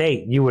deep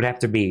state, you would have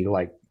to be,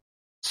 like,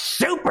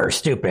 super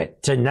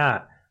stupid to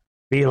not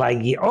be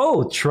like,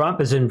 oh,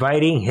 Trump is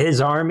inviting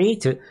his army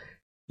to...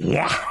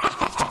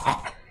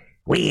 Yeah,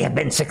 we have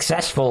been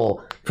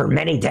successful for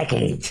many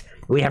decades.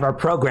 We have our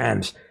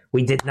programs.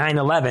 We did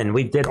 9/11.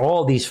 We did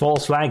all these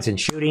false flags and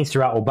shootings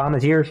throughout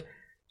Obama's years.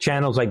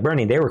 Channels like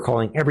Bernie, they were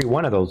calling every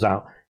one of those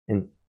out.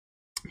 And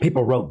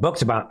people wrote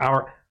books about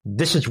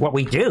this is what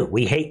we do.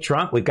 We hate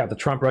Trump. We've got the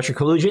Trump-Russia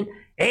collusion.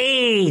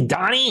 Hey,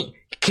 Donnie,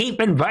 keep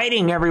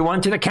inviting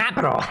everyone to the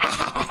Capitol.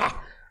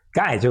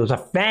 Guys, it was a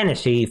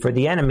fantasy for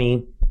the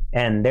enemy,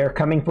 and they're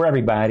coming for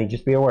everybody.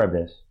 Just be aware of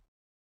this.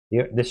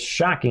 This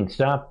shocking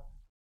stuff.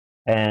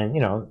 And,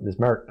 this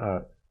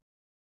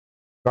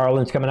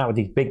Garland's coming out with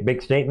these big,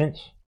 big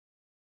statements.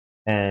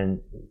 And,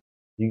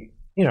 I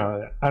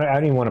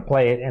don't even want to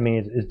play it. I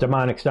mean, it's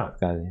demonic stuff,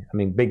 guys. I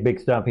mean, big,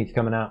 big stuff. He's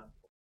coming out.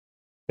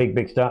 Big,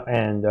 big stuff.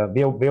 And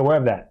be aware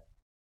of that.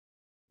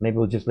 Maybe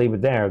we'll just leave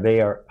it there.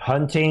 They are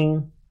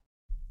hunting.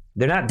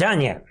 They're not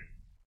done yet.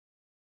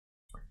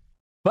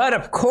 But,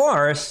 of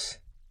course,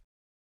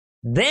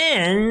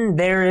 then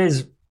there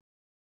is,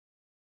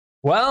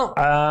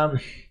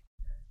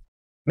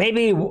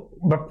 maybe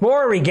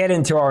before we get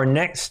into our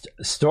next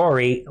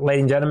story,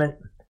 ladies and gentlemen,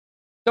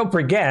 don't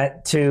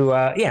forget to,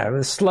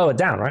 let's slow it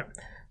down, right?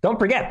 Don't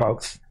forget,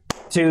 folks,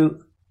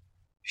 to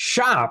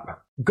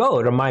shop.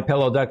 Go to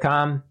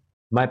mypillow.com,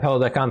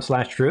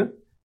 mypillow.com/truth,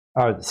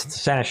 or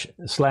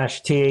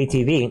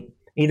 /TATV,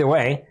 either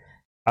way.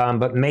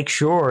 But make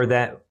sure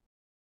that,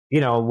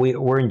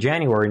 we're in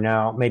January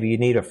now. Maybe you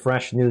need a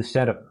fresh new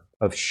set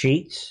of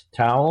sheets,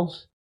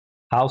 towels,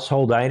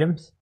 household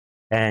items,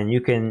 and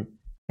you can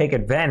take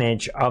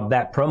advantage of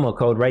that promo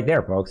code right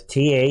there, folks,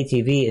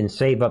 TATV, and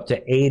save up to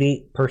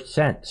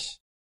 80%.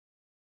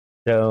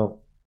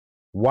 So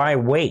why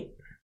wait?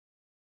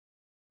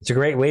 It's a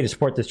great way to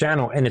support this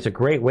channel, and it's a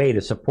great way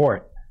to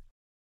support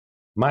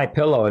My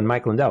Pillow and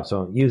Mike Lindell.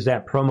 So use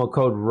that promo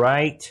code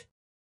right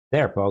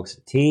there, folks.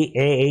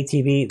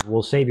 TAATV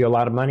will save you a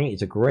lot of money.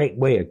 It's a great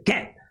way,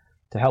 again,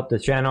 to help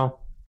this channel.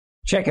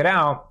 Check it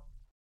out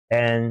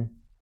and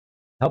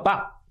help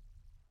out.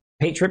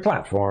 Patriot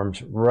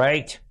platforms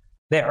right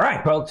there. All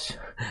right, folks.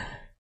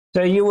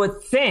 So you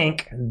would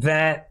think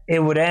that it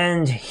would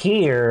end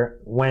here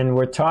when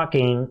we're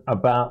talking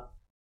about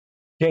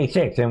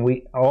J6.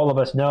 And all of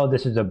us know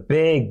this is a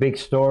big, big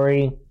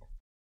story.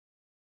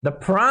 The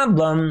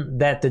problem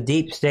that the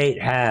deep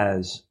state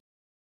has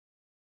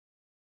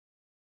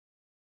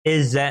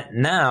is that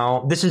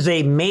now this is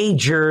a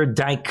major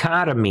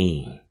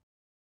dichotomy.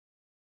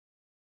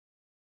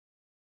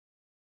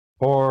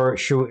 Or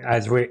should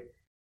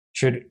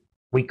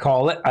we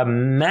call it a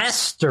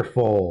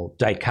masterful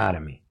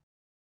dichotomy?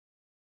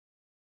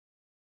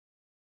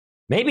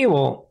 Maybe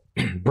we'll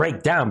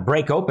break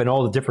open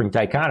all the different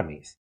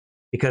dichotomies,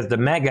 because the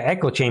mega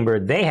echo chamber,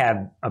 they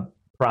have a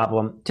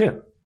problem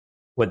too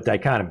with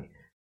dichotomy.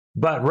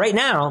 But right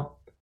now,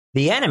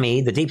 the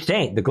enemy, the deep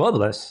state, the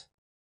globalists,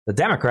 the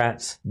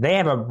Democrats, they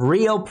have a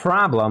real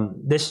problem,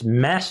 this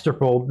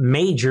masterful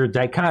major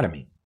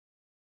dichotomy.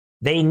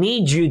 They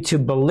need you to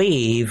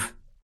believe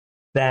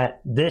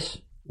that this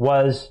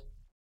was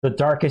the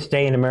darkest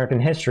day in American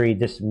history,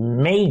 this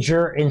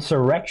major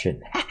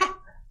insurrection.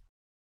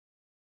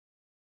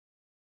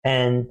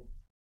 And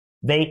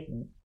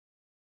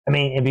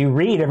if you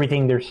read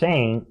everything they're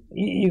saying,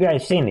 you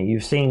guys seen it.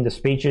 You've seen the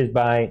speeches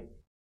by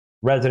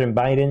President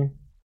Biden,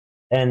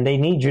 and they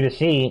need you to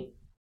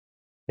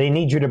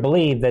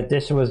believe that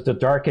this was the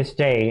darkest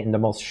day and the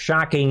most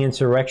shocking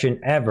insurrection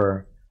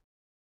ever.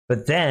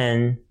 But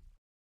then,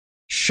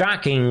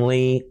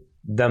 shockingly,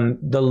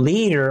 the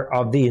leader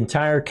of the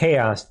entire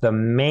chaos, the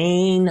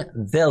main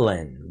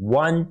villain,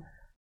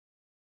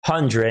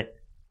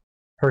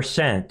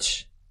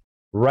 100%,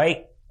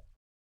 right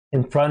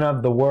in front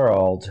of the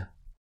world,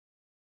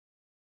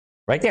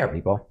 right there,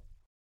 people.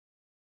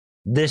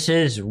 This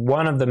is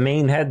one of the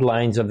main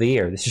headlines of the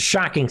year. This is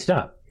shocking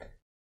stuff.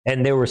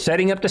 And they were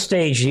setting up the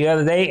stage the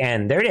other day,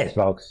 and there it is,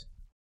 folks.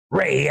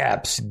 Ray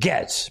Epps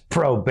gets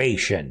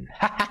probation.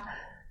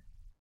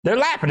 They're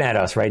laughing at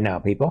us right now,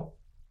 people.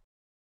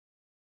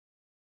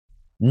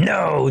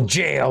 No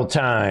jail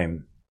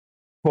time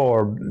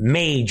for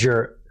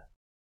major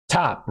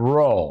top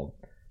role.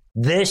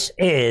 This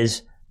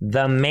is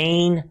the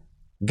main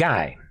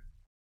guy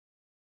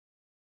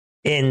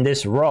in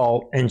this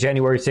role in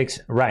January 6th.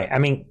 Right. I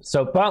mean,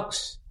 so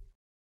folks,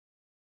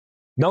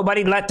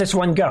 nobody let this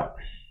one go.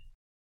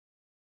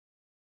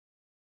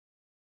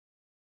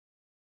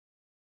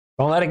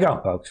 Don't let it go,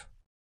 folks.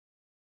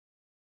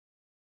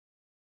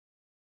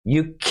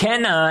 You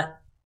cannot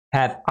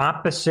have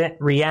opposite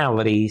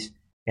realities,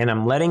 and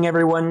I'm letting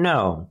everyone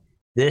know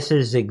this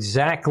is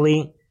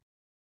exactly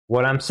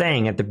what I'm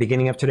saying at the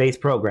beginning of today's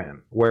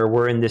program, where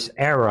we're in this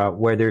era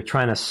where they're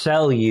trying to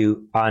sell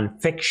you on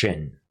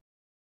fiction.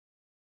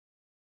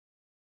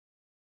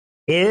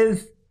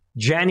 If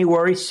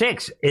January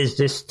 6th is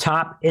this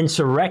top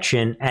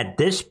insurrection at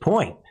this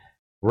point,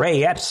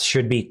 Ray Epps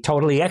should be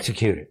totally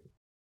executed.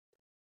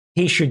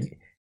 He should,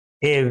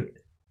 if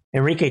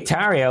Enrique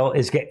Tarrio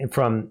is getting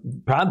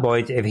from Proud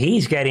Boys, if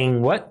he's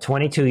getting,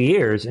 22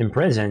 years in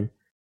prison,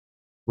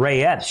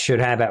 Ray Epps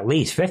should have at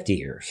least 50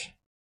 years.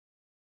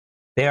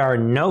 There are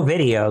no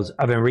videos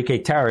of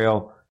Enrique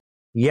Tarrio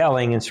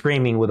yelling and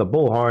screaming with a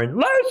bullhorn,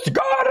 "Let's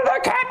go to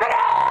the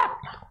Capitol!"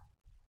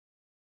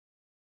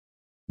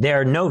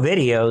 There are no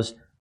videos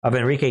of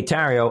Enrique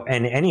Tarrio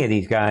and any of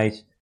these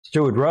guys,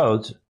 Stuart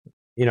Rhodes,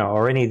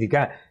 or any of these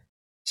guys,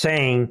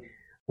 saying,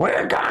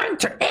 "We're going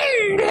to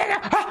end it.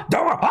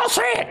 I'll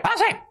say it. I'll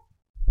say it."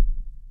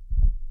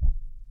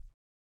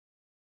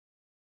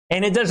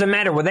 And it doesn't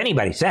matter what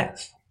anybody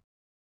says.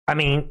 I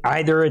mean,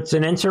 either it's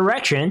an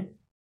insurrection.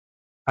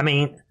 I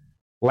mean,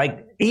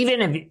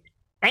 even if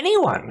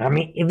anyone,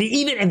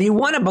 if you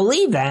want to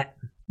believe that,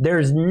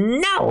 there's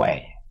no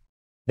way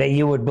that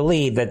you would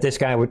believe that this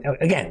guy would,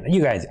 again,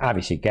 you guys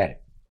obviously get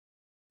it.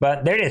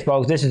 But there it is,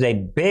 folks. This is a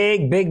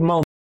big, big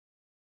moment.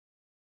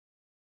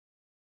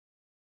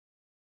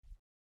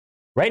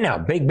 Right now,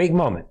 big, big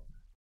moment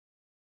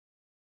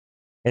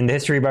in the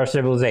history of our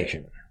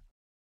civilization.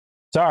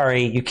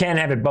 Sorry, you can't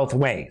have it both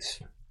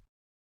ways.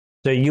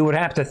 So you would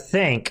have to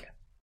think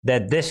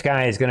that this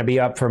guy is going to be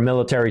up for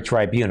military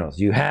tribunals.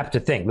 You have to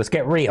think. Let's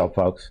get real,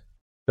 folks.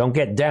 Don't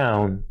get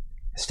down.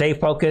 Stay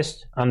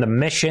focused on the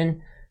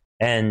mission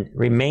and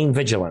remain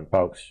vigilant,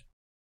 folks.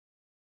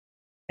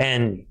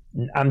 And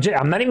I'm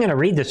not even going to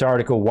read this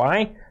article.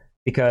 Why?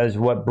 Because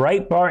what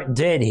Breitbart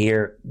did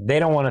here, they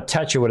don't want to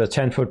touch it with a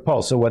 10-foot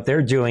pole. So what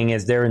they're doing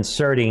is they're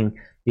inserting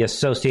the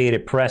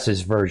Associated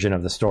Press's version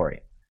of the story.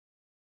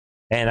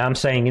 And I'm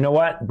saying, you know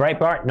what?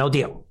 Breitbart, no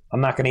deal.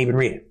 I'm not going to even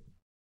read it.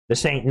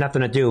 This ain't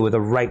nothing to do with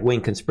a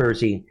right-wing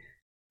conspiracy.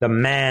 The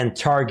man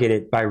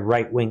targeted by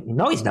right-wing.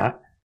 No, he's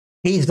not.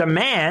 He's the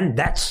man.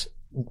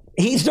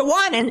 He's the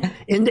one.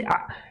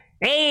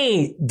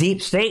 Hey,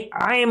 deep state,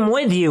 I am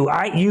with you.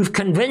 You've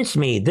convinced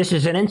me. This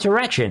is an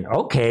insurrection.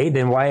 Okay,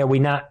 then why are we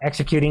not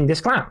executing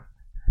this clown?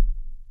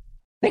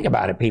 Think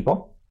about it,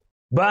 people.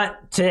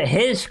 But to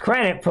his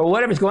credit, for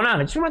whatever's going on,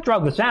 I just want to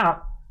throw this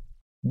out.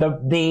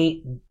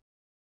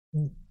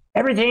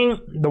 Everything,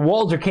 the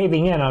walls are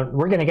caving in on,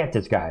 we're going to get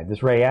this guy,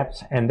 this Ray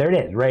Epps. And there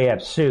it is. Ray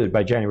Epps sued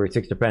by January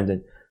 6th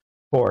defendant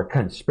for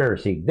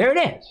conspiracy. There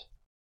it is.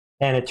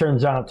 And it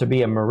turns out to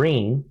be a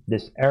Marine,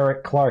 this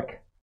Eric Clark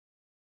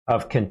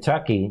of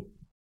Kentucky.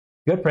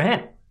 Good for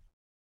him.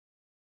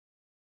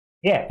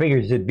 Yeah,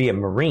 figures it'd be a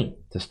Marine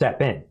to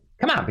step in.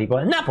 Come on, people.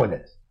 Enough with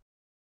this.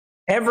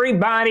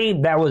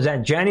 Everybody that was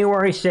at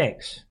January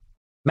 6th.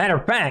 Matter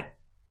of fact,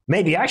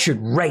 maybe I should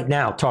right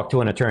now talk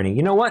to an attorney.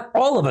 You know what?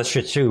 All of us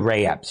should sue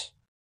Ray Epps.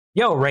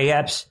 Yo, Ray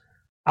Epps,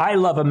 I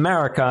love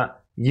America.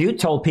 You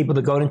told people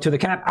to go into the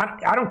camp.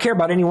 I don't care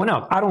about anyone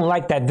else. I don't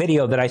like that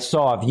video that I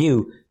saw of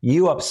you.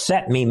 You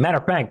upset me. Matter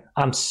of fact,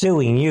 I'm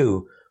suing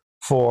you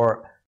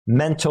for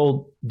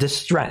mental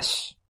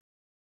distress.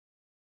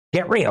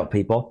 Get real,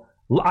 people.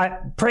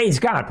 Praise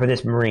God for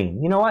this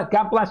Marine. You know what?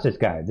 God bless this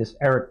guy, this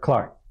Eric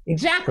Clark.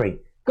 Exactly.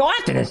 Go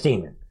after this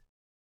demon.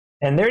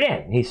 And there it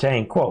is. He's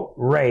saying, quote,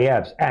 Ray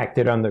Epps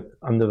acted under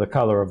the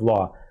color of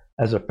law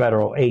as a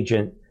federal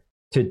agent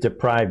to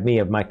deprive me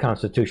of my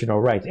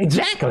constitutional rights.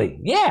 Exactly.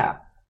 Yeah.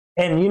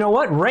 And you know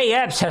what? Ray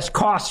Epps has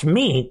cost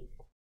me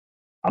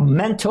a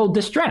mental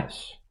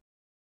distress.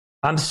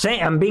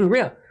 I'm being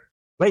real.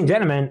 Ladies and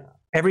gentlemen,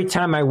 every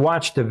time I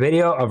watch the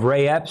video of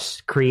Ray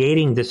Epps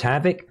creating this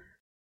havoc,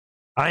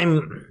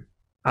 I'm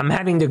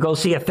having to go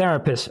see a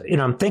therapist.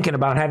 I'm thinking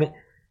about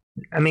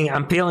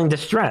I'm feeling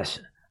distress.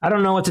 I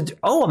don't know what to do.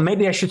 Oh,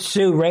 maybe I should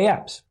sue Ray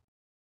Epps.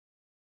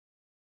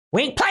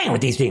 We ain't playing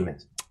with these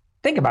demons.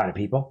 Think about it,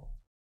 people.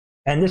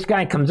 And this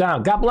guy comes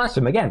out, God bless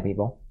him again,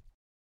 people,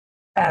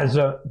 as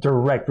a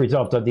direct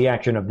result of the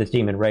action of this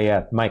demon, Ray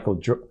Epps,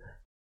 Michael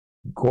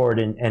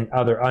Gordon, and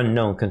other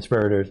unknown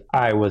conspirators.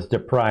 I was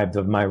deprived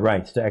of my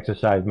rights to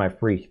exercise my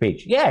free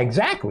speech. Yeah,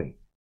 exactly.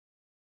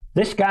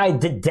 This guy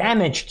did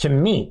damage to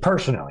me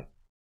personally.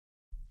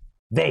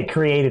 They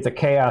created the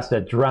chaos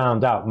that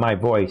drowned out my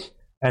voice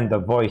and the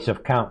voice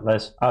of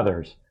countless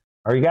others.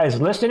 Are you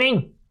guys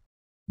listening?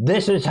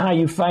 This is how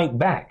you fight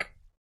back.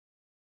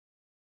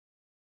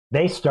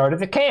 They started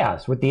the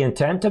chaos with the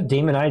intent of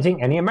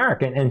demonizing any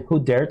American and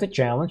who dared to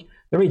challenge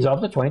the results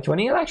of the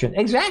 2020 election.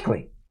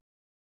 Exactly.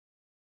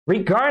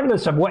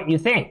 Regardless of what you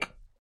think,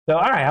 So,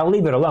 all right, I'll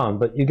leave it alone,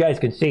 but you guys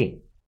can see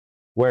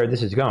where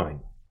this is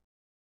going.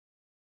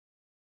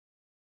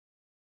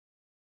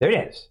 There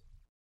it is.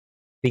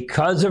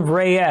 Because of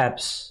Ray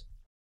Epps,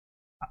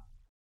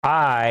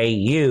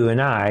 you and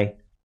I,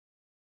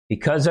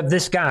 because of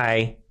this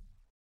guy,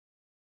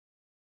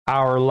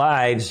 our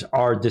lives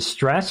are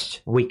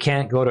distressed. We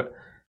can't go to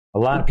a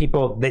lot of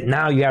people that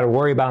now you got to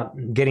worry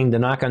about getting the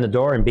knock on the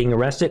door and being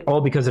arrested,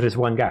 all because of this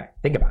one guy.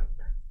 Think about it.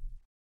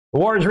 The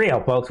war is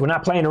real, folks. We're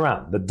not playing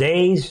around. The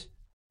days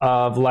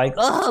of like,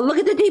 oh, look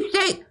at the deep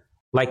state,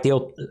 like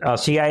the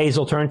CIA's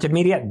alternative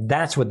media,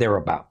 that's what they're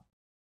about.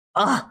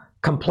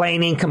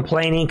 Complaining,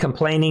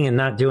 and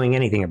not doing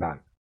anything about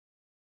it.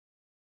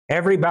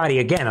 Everybody,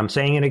 again, I'm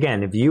saying it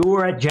again, if you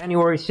were at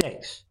January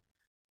 6th,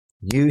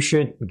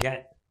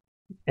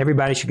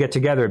 everybody should get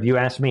together, if you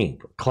ask me,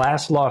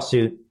 class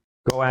lawsuit,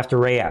 go after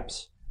Ray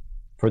Epps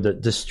for the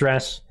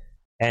distress,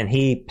 and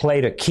he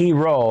played a key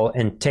role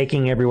in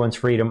taking everyone's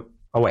freedom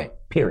away,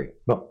 period.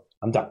 Boom,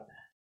 I'm done.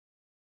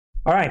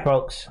 All right,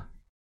 folks.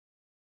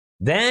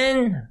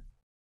 Then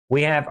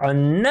we have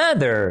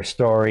another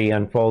story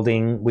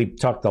unfolding. We've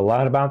talked a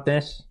lot about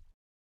this,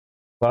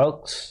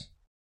 folks.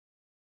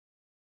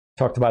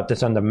 Talked about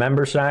this on the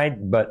member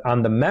side, but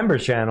on the member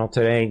channel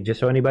today, just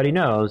so anybody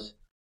knows,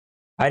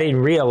 I didn't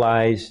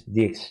realize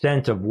the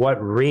extent of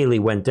what really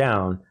went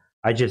down.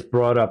 I just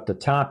brought up the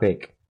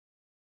topic,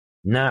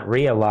 not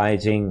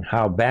realizing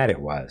how bad it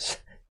was.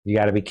 You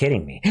got to be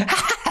kidding me.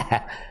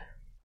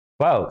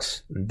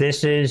 Folks,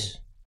 this is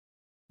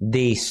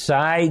the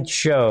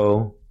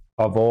sideshow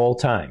of all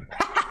time.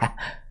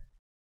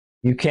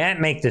 You can't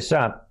make this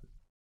up.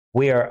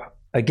 We are,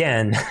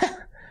 again,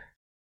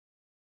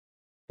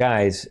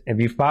 guys,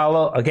 if you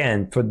follow,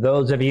 again, for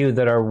those of you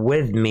that are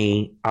with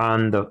me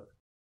on the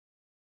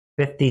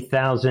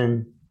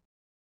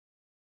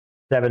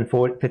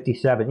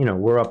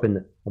 50,757, we're up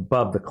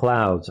above the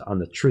clouds on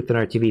the Truth in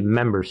Our TV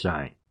member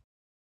side.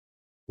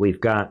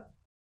 We've got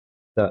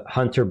the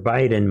Hunter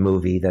Biden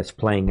movie that's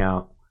playing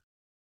out.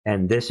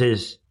 And this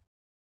is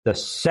the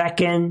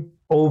second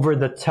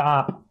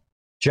over-the-top,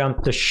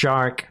 jump the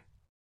shark,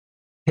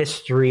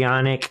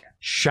 histrionic,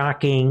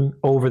 shocking,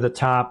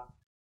 over-the-top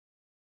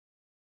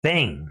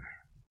thing.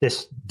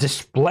 This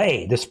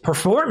display, this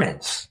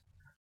performance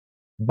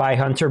by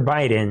Hunter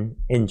Biden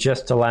in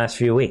just the last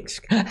few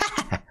weeks.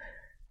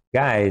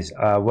 Guys,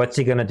 what's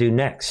he going to do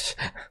next?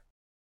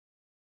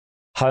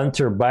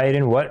 Hunter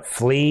Biden, what,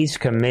 flees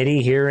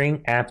committee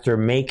hearing after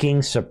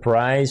making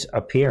surprise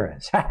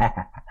appearance?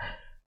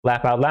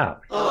 Laugh out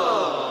loud.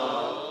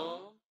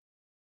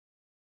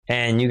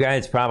 And you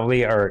guys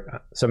probably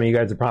are, some of you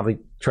guys are probably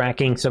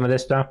tracking some of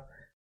this stuff.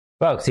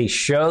 Folks, he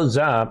shows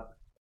up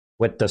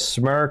with the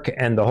smirk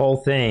and the whole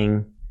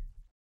thing,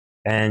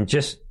 and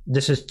just,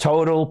 this is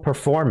total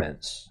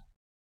performance.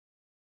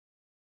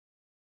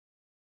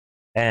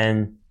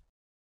 And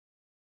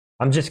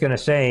I'm just going to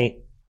say,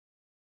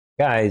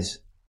 guys,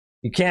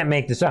 you can't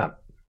make this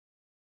up.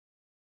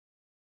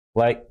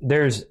 Like,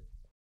 there's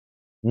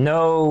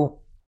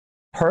no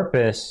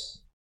purpose.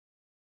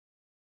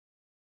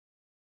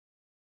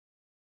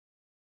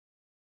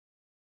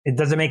 It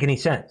doesn't make any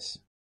sense.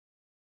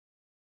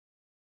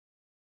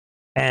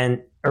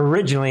 And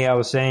originally I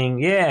was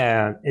saying,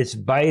 yeah, it's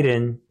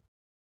Biden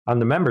on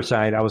the member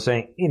side. I was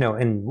saying,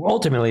 and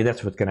ultimately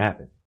that's what's going to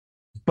happen.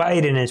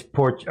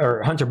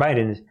 Hunter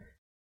Biden is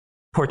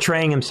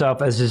portraying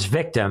himself as his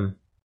victim.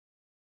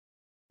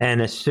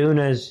 And as soon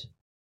as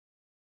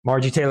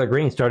Margie Taylor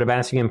Greene started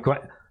asking him, come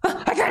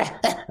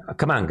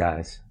on,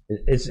 guys.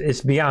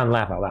 It's beyond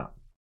laugh out loud.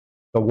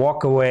 The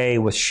walk away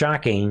was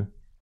shocking.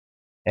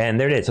 And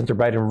there it is. Hunter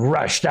Biden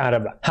rushed out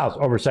of the House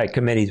Oversight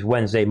Committee's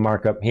Wednesday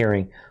markup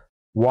hearing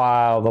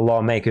while the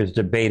lawmakers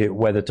debated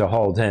whether to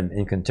hold him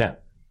in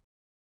contempt.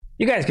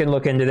 You guys can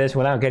look into this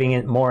without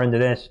getting more into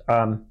this.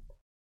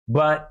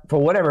 But for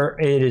whatever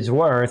it is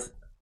worth,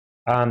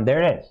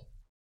 there it is.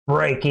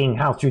 Breaking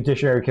House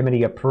Judiciary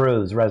Committee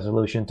approves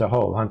resolution to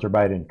hold Hunter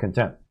Biden in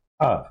contempt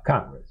of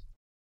Congress.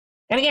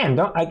 And again,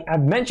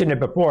 I've mentioned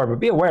it before, but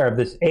be aware of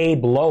this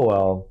Abe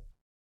Lowell,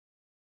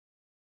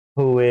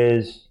 who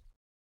is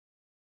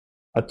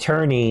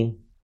attorney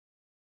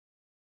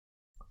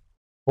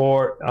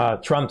for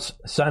Trump's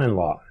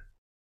son-in-law.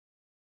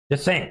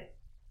 Just saying.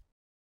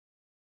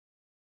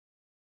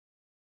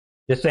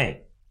 Just saying.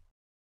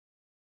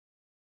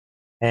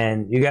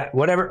 And you got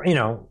whatever,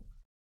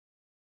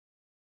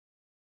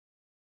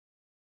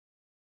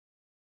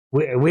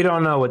 we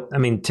don't know what,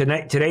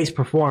 today's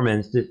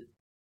performance,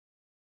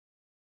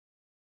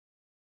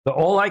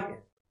 all I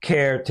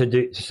care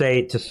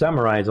to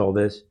summarize all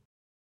this,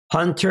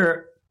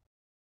 Hunter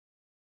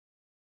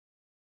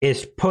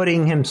is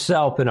putting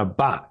himself in a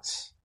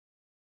box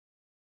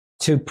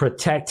to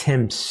protect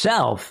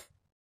himself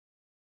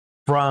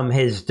from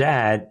his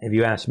dad, if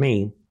you ask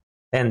me,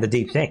 and the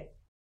deep state.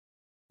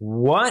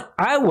 What?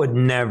 I would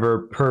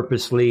never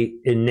purposely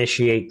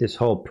initiate this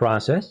whole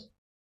process.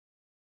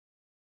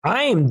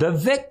 I am the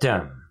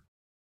victim.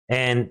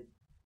 And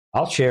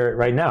I'll share it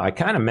right now. I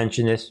kind of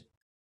mentioned this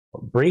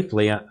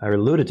briefly. I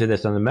alluded to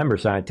this on the member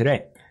side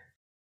today.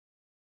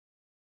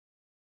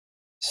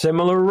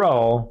 similar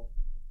role.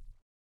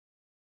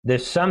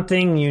 There's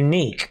something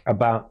unique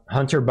about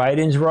Hunter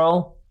Biden's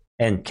role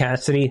and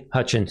Cassidy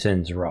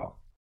Hutchinson's role.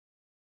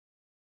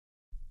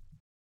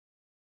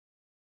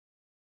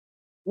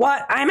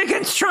 What? I'm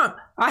against Trump.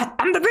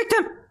 I'm the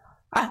victim.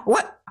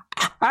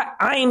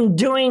 I'm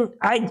doing.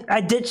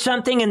 I did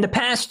something in the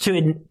past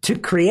to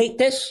create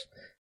this.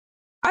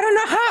 I don't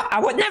know how. I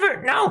would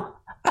never. No.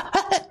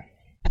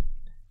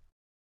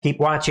 Keep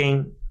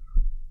watching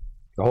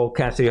the whole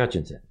Cassidy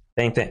Hutchinson.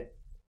 Same thing.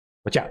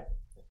 Watch out.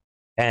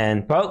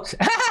 And folks,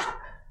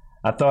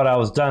 I thought I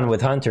was done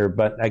with Hunter,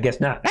 but I guess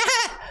not.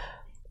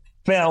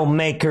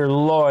 Filmmaker,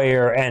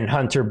 lawyer, and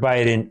Hunter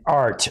Biden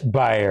art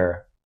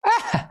buyer.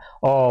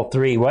 All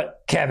three.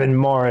 What? Kevin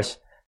Morris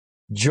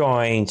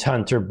joins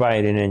Hunter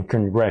Biden in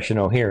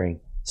congressional hearing.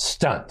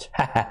 Stunt.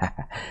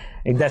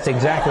 That's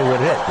exactly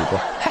what it is, people.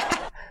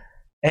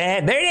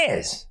 And there it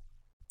is.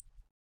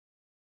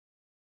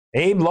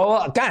 Abe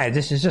Lowell. Guys,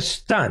 this is a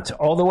stunt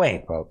all the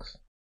way, folks.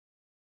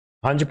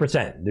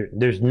 100%.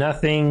 There's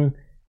nothing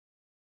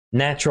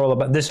natural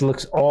about this.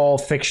 Looks all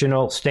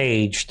fictional,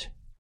 staged.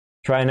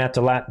 Try not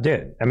to laugh.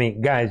 Dude, I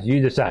mean, guys,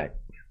 you decide.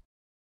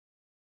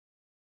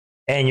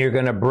 And you're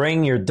going to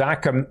bring your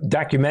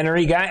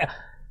documentary guy?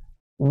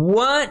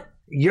 What?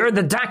 You're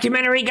the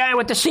documentary guy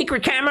with the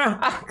secret camera?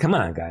 Ah, come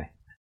on, guy.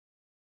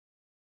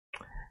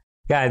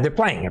 Guys, they're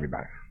playing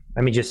everybody.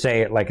 Let me just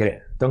say it like it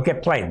is. Don't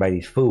get played by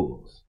these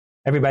fools.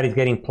 Everybody's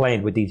getting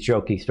played with these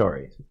jokey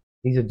stories.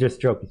 These are just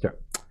jokey stories.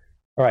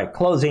 All right,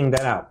 closing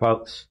that out,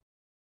 folks.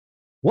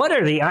 What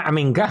are the... I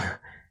mean, God...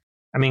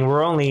 I mean,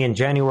 we're only in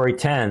January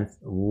 10th.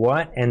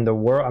 What in the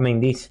world? I mean,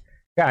 these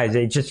guys,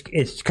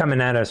 it's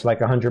coming at us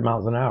like 100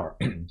 miles an hour.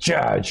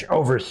 Judge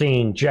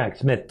overseeing Jack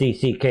Smith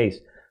D.C. case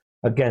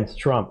against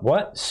Trump.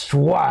 What?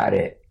 Swat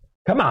it.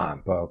 Come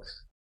on,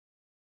 folks.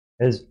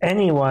 Is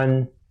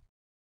anyone...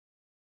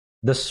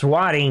 The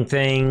swatting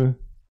thing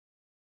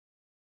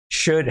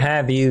should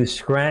have you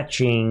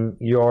scratching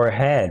your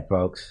head,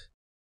 folks.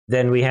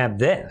 Then we have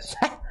this.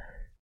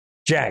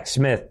 Jack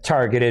Smith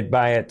targeted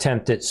by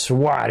attempted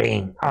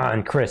swatting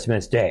on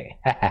Christmas Day.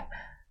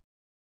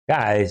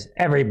 Guys,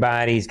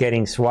 everybody's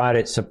getting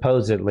swatted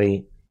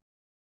supposedly.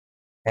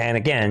 And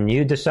again,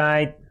 you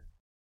decide,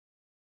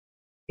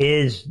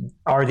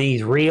 are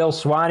these real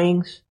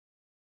swattings?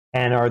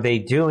 And are they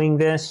doing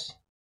this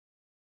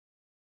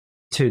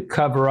to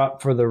cover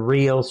up for the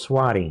real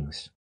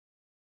swattings?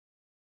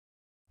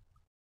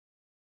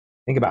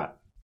 Think about it.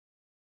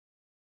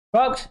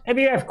 Folks, if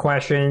you have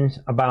questions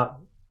about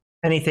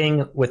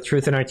anything with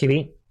Truth in Our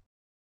TV,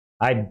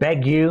 I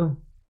beg you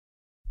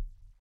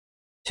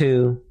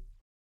to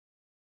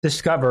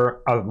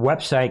discover a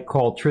website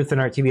called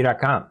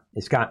truthinartv.com.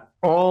 It's got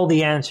all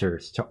the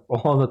answers to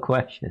all the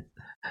questions.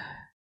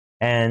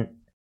 And,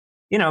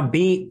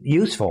 be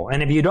useful.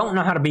 And if you don't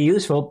know how to be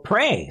useful,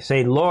 pray.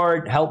 Say,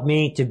 Lord, help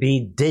me to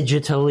be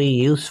digitally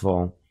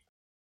useful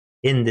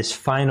in this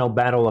final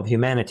battle of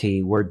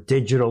humanity where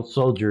digital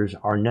soldiers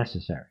are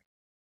necessary.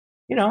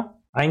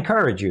 I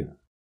encourage you.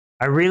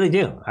 I really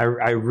do.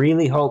 I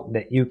really hope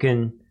that you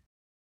can,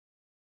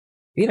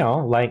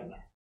 I'm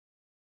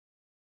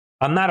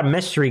not a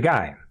mystery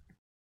guy.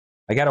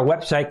 I got a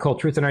website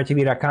called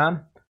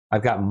truthinartv.com.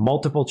 I've got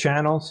multiple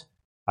channels.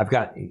 I've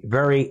got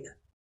very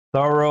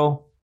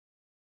thorough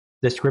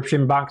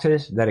description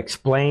boxes that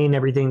explain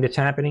everything that's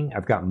happening.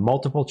 I've got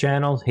multiple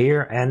channels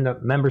here and the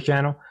members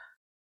channel.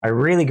 I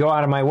really go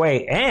out of my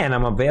way, and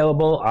I'm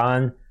available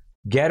on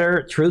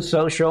Getter, Truth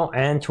Social,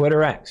 and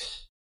Twitter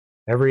X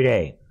every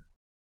day.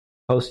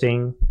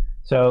 Posting.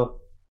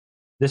 So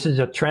this is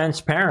a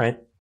transparent,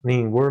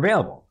 we're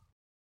available.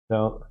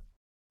 So,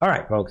 all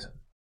right, folks,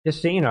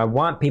 just so you know, I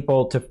want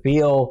people to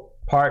feel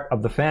part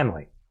of the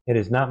family. It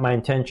is not my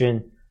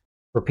intention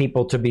for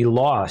people to be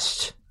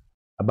lost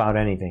about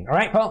anything. All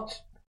right, folks,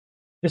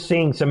 just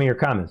seeing some of your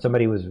comments.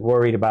 Somebody was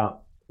worried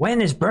about,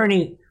 when is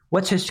Bernie,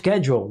 what's his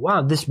schedule?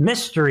 Wow, this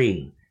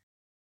mystery.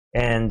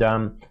 And,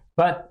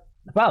 but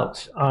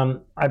folks,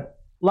 I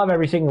love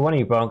every single one of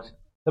you folks.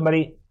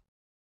 Somebody,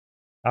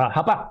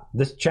 help out.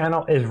 This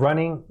channel is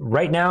running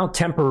right now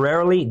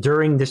temporarily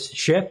during this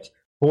shift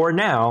for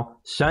now,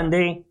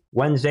 Sunday,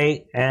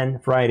 Wednesday,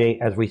 and Friday,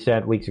 as we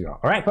said weeks ago.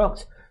 All right,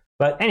 folks.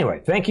 But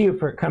anyway, thank you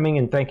for coming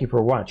and thank you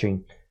for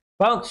watching.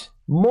 Folks,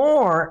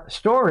 more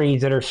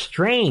stories that are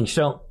strange.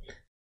 So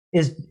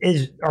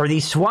are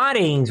these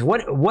swattings,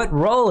 what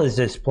role is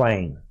this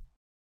playing?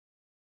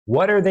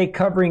 What are they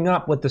covering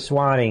up with the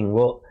swatting?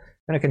 We're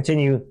going to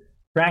continue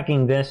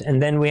tracking this.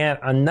 And then we have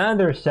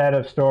another set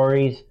of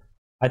stories.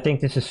 I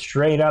think this is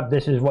straight up.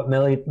 This is what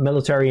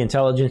military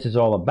intelligence is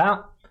all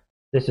about.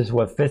 This is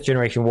what fifth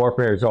generation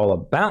warfare is all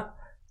about.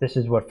 This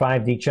is what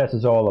 5D chess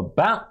is all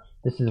about.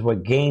 This is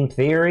what game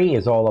theory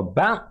is all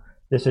about.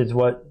 This is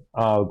what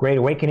Great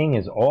Awakening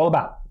is all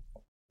about.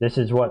 This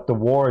is what the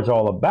war is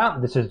all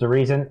about. This is the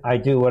reason I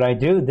do what I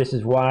do. This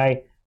is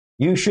why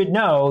you should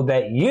know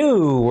that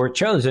you were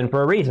chosen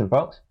for a reason,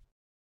 folks.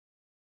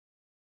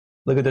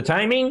 Look at the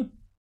timing.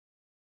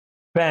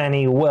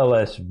 Fani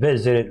Willis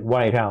visited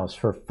White House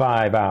for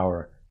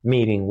 5-hour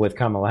meeting with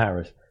Kamala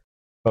Harris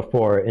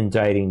before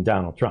indicting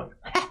Donald Trump.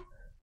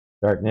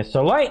 Darkness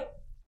to light.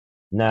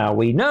 Now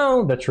we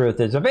know the truth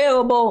is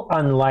available,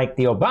 unlike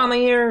the Obama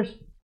years.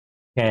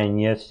 Can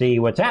you see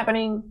what's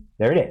happening?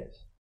 There it is.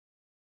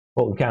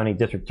 Fulton County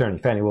District Attorney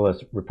Fannie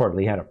Willis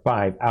reportedly had a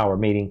 5-hour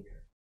meeting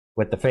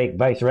with the fake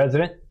vice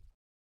president,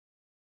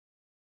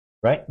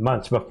 right,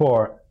 months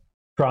before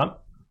Trump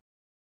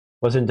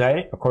was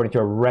indicted, according to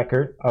a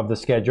record of the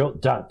schedule,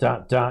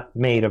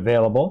 made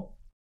available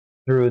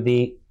through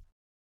the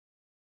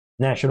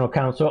National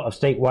Council of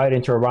Statewide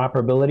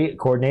Interoperability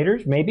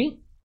Coordinators,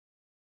 maybe,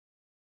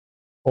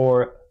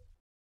 or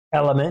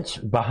elements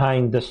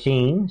behind the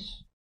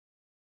scenes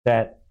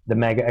that the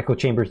MAGA echo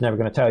chamber is never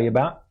going to tell you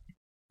about.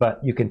 But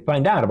you can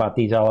find out about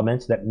these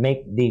elements that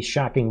make these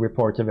shocking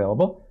reports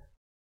available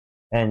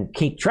and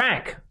keep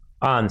track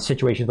on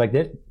situations like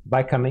this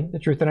by coming to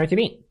Truth on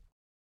RTV.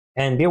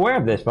 And be aware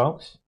of this,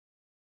 folks.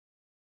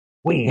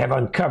 We have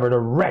uncovered a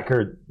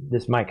record,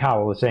 this Mike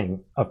Howell was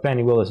saying, of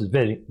Fannie Willis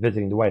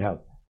visiting the White House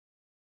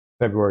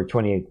February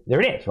 28th.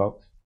 There it is,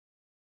 folks.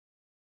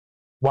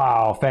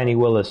 Wow, Fannie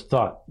Willis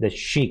thought that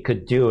she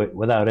could do it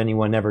without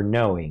anyone ever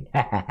knowing.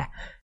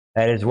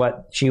 That is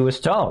what she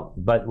was told.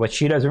 But what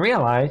she doesn't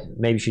realize,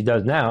 maybe she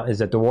does now, is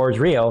that the war is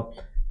real,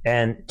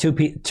 and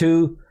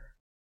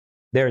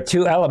there are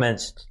two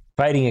elements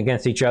fighting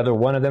against each other.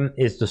 One of them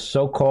is the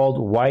so-called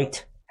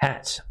white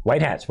hats,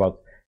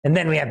 folks. And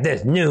then we have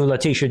this new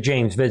Letitia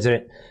James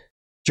visited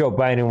Joe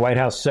Biden White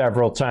House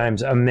several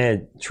times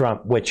amid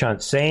Trump witch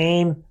hunt.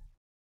 Same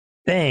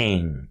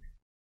thing.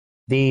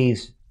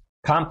 These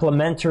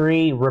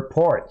complementary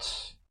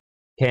reports.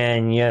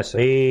 Can you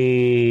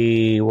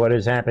see what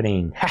is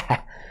happening?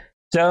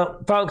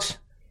 So, folks,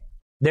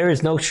 there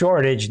is no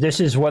shortage. This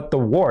is what the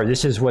war,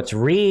 this is what's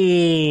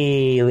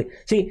really...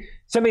 See,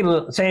 some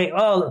people say,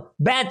 oh,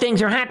 bad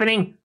things are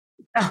happening.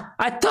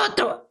 I thought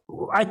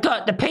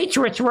the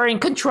Patriots were in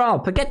control.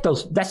 Forget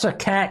those. That's a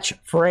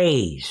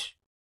catchphrase.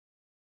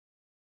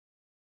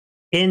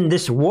 In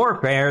this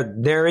warfare,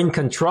 they're in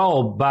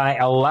control by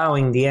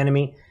allowing the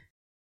enemy.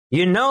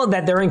 You know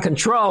that they're in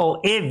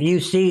control if you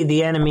see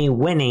the enemy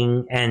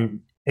winning and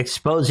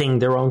exposing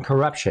their own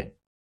corruption.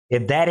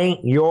 If that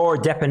ain't your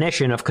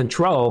definition of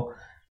control,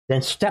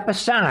 then step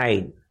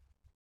aside.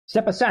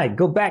 Step aside.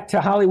 Go back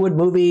to Hollywood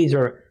movies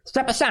or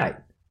step aside.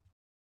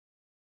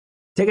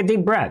 Take a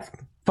deep breath.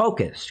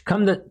 Focus.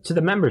 Come to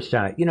the member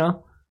side. You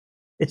know,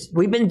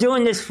 we've been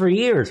doing this for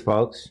years,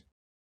 folks.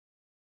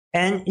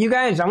 And you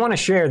guys, I want to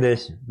share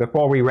this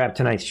before we wrap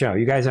tonight's show.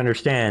 You guys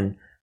understand,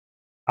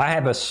 I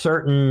have a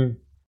certain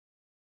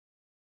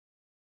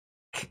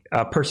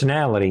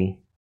personality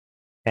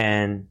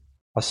and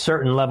a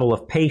certain level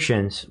of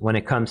patience when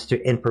it comes to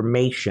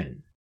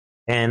information.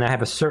 And I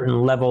have a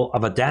certain level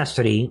of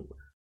audacity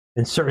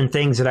in certain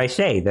things that I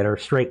say that are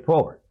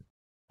straightforward.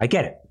 I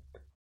get it.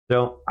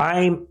 So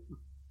I'm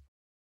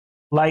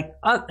like,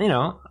 I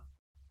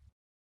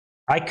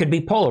could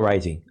be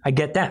polarizing. I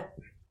get that.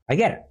 I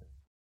get it.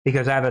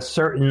 Because I have a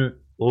certain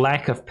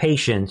lack of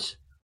patience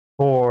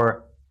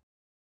for,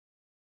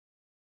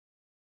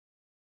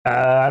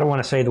 I don't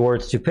want to say the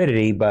word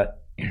stupidity,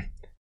 but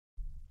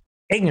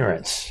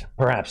ignorance,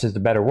 perhaps, is the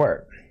better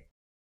word.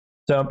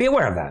 So be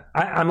aware of that.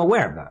 I'm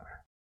aware of that.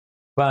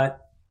 But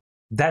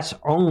that's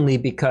only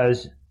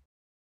because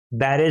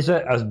that is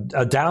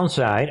a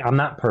downside. I'm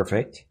not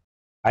perfect.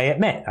 I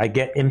admit, I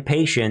get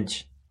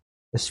impatient,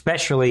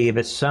 especially if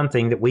it's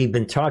something that we've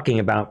been talking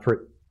about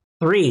for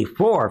 3,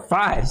 4,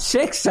 5,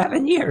 6,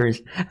 7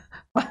 years.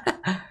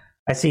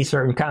 I see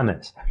certain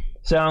comments.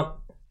 So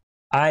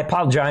I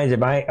apologize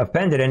if I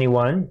offended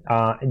anyone.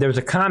 There's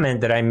a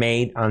comment that I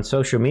made on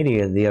social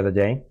media the other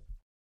day.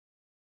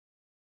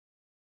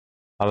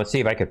 Let's see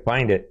if I could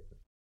find it.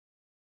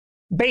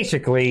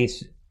 Basically,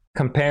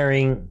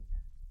 comparing,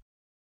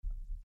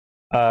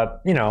 let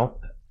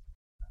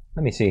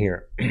me see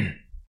here.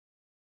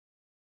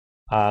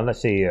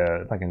 Let's see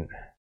if I can.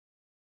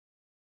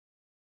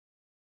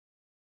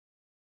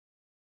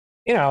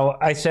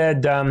 I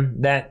said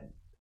that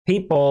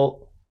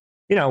people,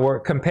 were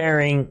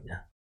comparing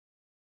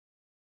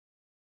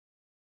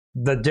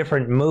the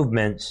different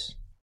movements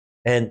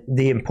and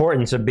the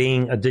importance of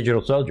being a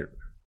digital soldier.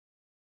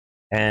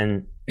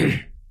 And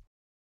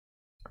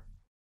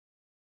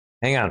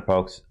hang on,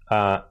 folks.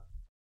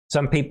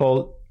 Some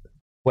people,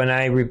 when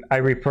I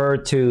refer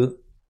to,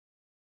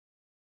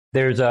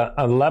 there's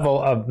a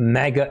level of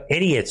MAGA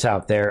idiots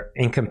out there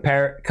and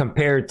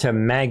compared to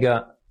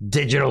MAGA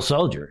digital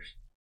soldiers.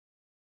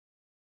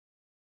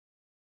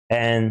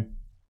 And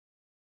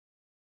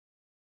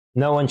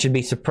no one should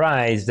be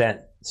surprised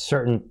that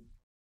certain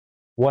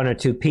one or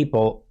two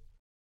people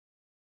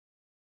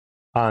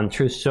on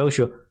Truth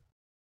Social,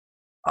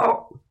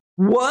 oh,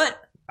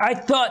 what? I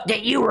thought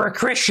that you were a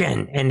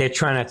Christian, and they're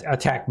trying to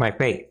attack my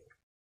faith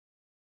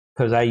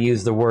because I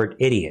use the word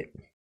idiot.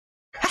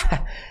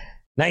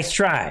 Nice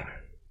try.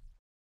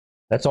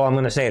 That's all I'm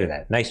going to say to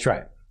that. Nice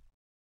try.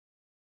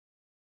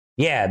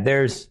 Yeah,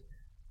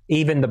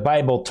 even the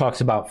Bible talks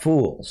about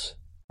fools.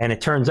 And it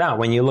turns out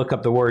when you look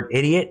up the word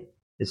idiot,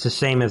 It's the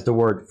same as the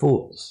word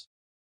fools.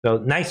 So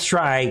nice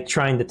try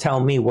trying to tell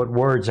me what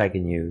words I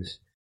can use.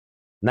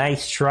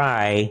 Nice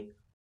try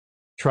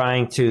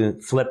trying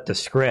to flip the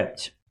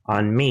script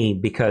on me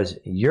because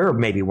you're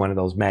maybe one of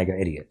those MAGA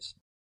idiots.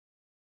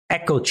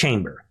 Echo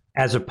chamber,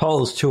 as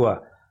opposed to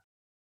a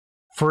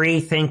free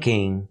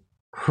thinking,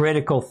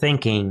 critical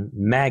thinking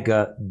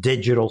MAGA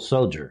digital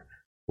soldier,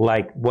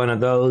 like one of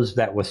those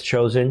that was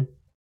chosen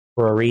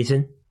for a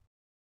reason.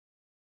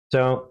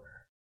 So,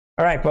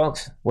 all right,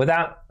 folks,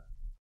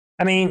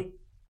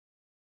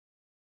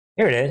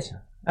 here it is.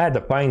 I had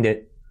to find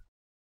it.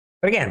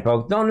 But again,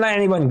 folks, don't let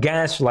anyone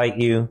gaslight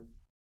you.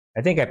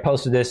 I think I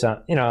posted this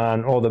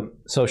on all the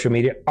social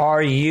media.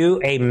 Are you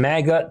a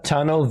MAGA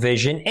tunnel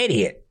vision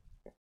idiot?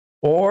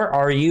 Or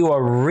are you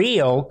a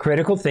real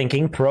critical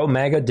thinking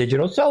pro-MAGA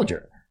digital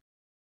soldier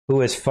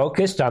who is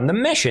focused on the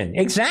mission?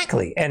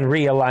 Exactly. And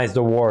realize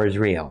the war is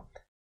real.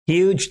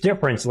 Huge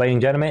difference, ladies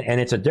and gentlemen. And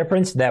it's a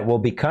difference that will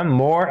become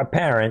more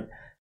apparent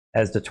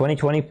as the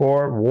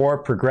 2024 war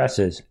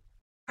progresses.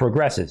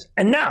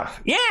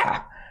 Enough.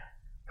 Yeah.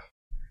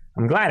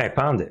 I'm glad I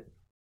found it.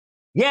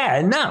 Yeah,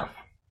 enough.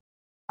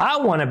 I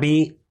want to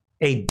be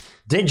a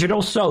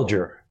digital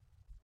soldier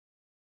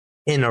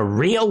in a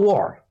real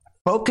war,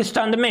 focused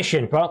on the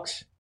mission,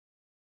 folks.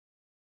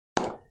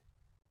 All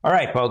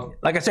right, folks.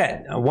 Like I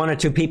said, one or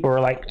two people were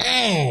like,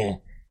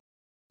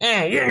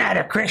 you're not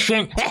a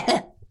Christian.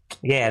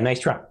 Yeah,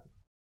 nice try.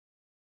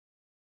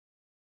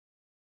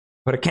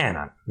 Put a can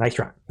on. Nice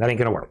try. That ain't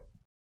going to work.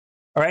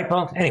 All right,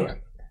 folks.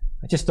 Anyway,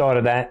 I just thought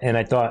of that, and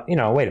I thought,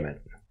 wait a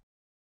minute.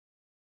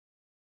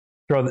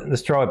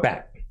 Let's throw it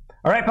back.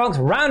 All right, folks,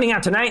 rounding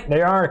out tonight,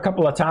 there are a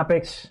couple of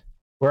topics.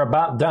 We're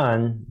about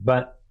done,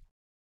 but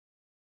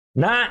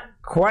not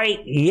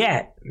quite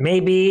yet.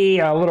 Maybe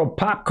a little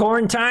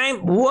popcorn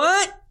time?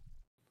 What?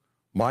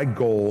 My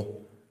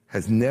goal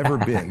has never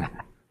been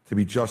to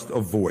be just a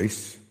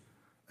voice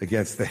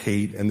against the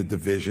hate and the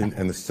division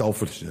and the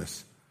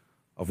selfishness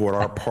of what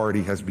our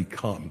party has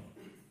become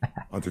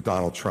under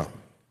Donald Trump.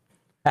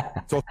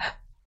 So,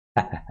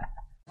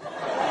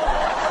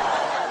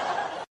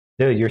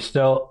 dude, you're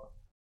still...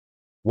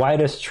 Why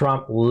does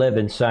Trump live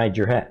inside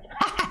your head?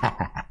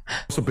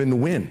 also been to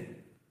win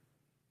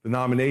the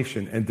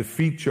nomination and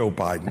defeat Joe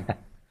Biden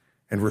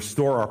and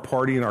restore our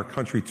party and our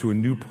country to a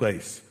new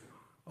place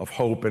of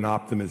hope and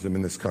optimism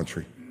in this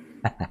country.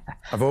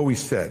 I've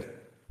always said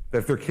that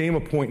if there came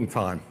a point in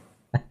time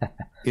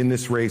in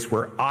this race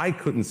where I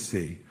couldn't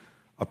see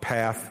a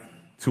path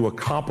to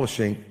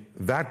accomplishing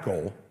that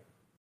goal.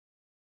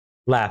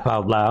 Laugh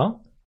out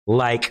loud.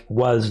 Like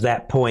was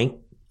that point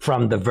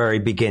from the very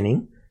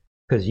beginning?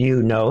 Because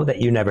you know that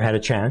you never had a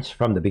chance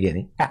from the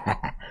beginning.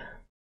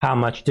 How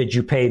much did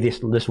you pay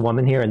this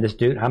woman here and this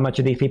dude? How much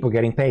are these people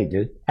getting paid,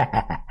 dude?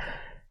 Come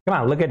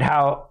on, look at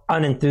how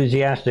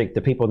unenthusiastic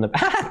the people in the...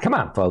 Come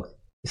on, folks.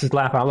 This is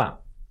laugh out loud.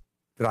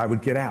 That I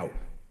would get out.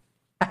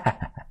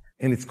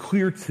 And it's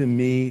clear to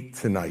me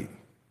tonight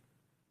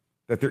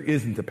that there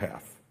isn't a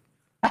path.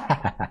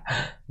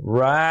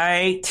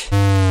 Right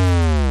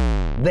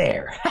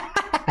there.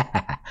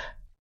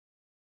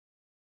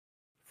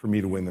 For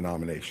me to win the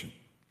nomination.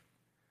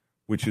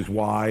 Which is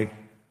why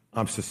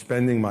I'm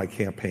suspending my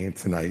campaign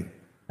tonight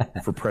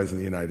for President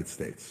of the United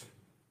States.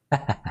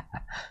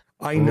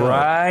 I know.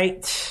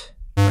 Right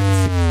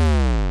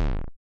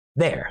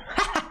there.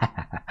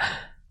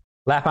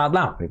 Laugh out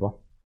loud,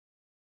 people.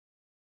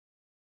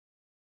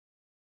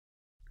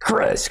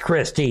 Chris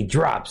Christie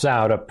drops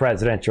out of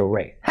presidential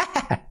race.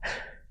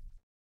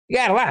 You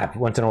gotta laugh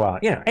once in a while.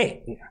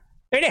 Hey,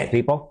 there it is,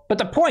 people. But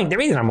the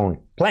reason I'm only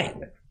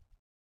playing it,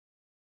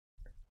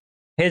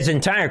 his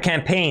entire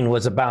campaign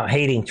was about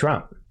hating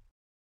Trump.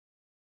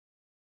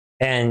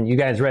 And you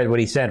guys read what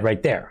he said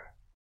right there.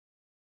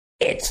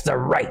 It's the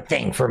right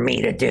thing for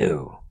me to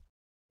do.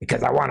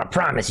 Because I want to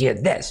promise you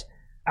this.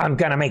 I'm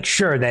going to make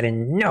sure that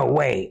in no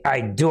way I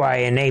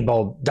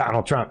enable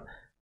Donald Trump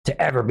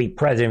to ever be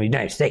president of the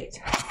United States.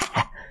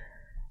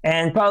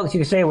 And folks,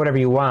 you can say whatever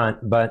you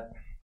want, but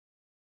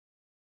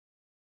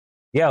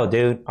yo,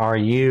 dude, are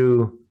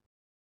you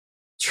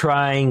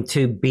trying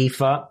to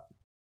beef up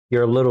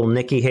your little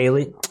Nikki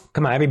Haley?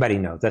 Come on, everybody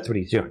knows that's what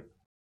he's doing.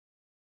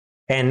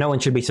 And no one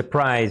should be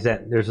surprised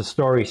that there's a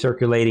story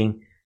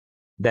circulating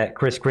that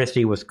Chris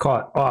Christie was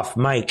caught off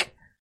mic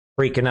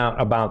freaking out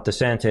about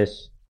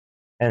DeSantis.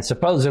 And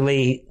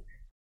supposedly,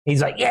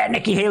 he's like, yeah,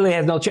 Nikki Haley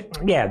has no chance.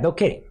 Yeah, no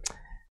kidding.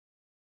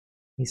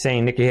 He's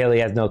saying Nikki Haley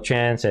has no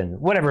chance and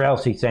whatever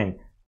else he's saying.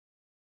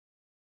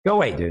 Go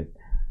away, dude.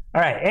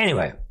 All right,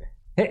 anyway.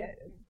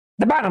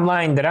 The bottom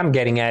line that I'm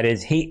getting at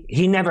is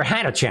he never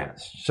had a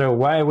chance. So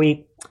why are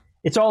we...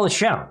 It's all a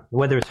show.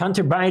 Whether it's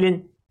Hunter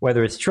Biden,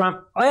 whether it's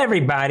Trump,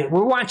 everybody.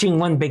 We're watching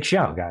one big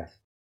show, guys.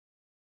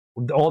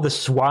 All the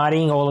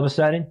swatting all of a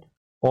sudden,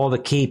 all the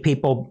key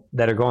people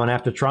that are going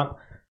after Trump,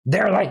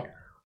 they're like,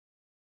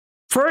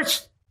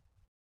 first,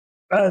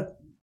 got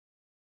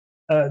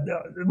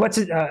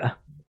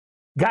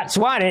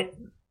swatted.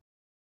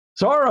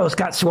 Soros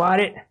got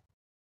swatted.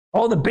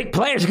 All the big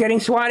players are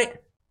getting swatted.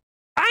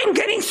 I'm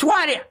getting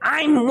swatted.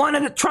 I'm one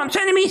of the Trump's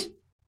enemies.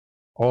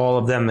 All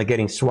of them are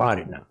getting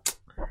swatted now.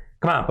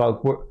 Come on,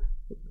 folks.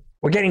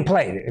 We're getting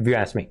played, if you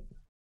ask me.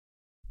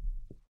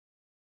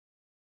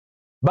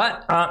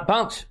 But,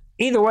 folks,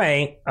 either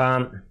way,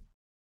 I'm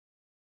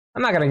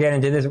not going to get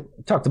into this.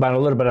 We talked about a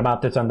little bit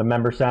about this on the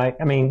member side.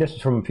 I mean, this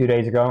is from a few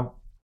days ago.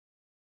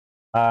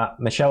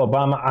 Michelle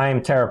Obama, I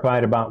am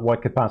terrified about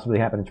what could possibly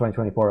happen in the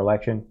 2024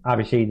 election.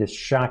 Obviously, this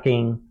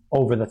shocking,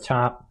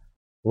 over-the-top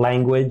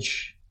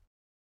language.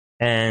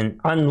 And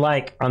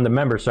unlike on the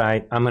member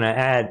side, I'm going to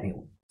add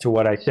to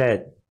what I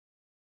said.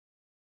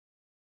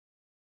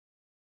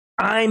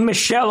 I'm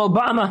Michelle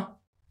Obama.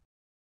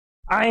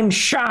 I'm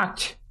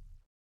shocked.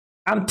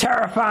 I'm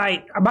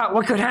terrified about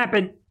what could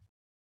happen.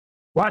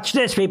 Watch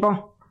this,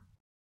 people.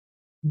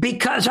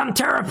 Because I'm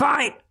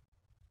terrified.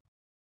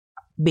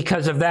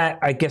 Because of that,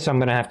 I guess I'm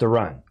going to have to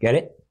run. Get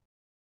it?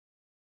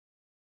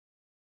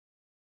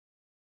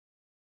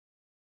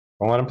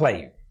 Don't let him play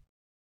you.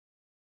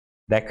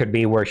 That could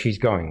be where she's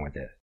going with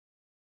this.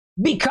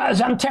 Because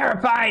I'm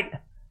terrified.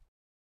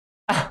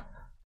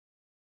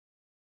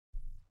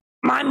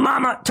 My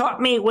mama taught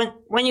me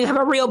when you have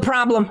a real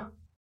problem.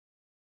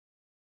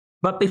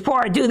 But before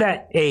I do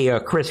that, hey,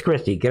 Chris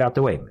Christie, get out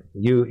the way.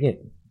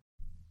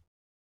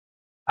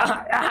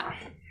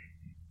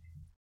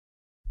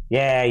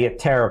 Yeah, you're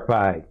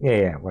terrified.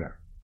 Yeah, whatever.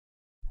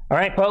 All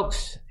right,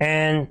 folks.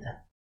 And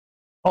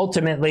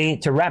ultimately,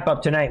 to wrap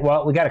up tonight,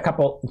 well, we got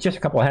just a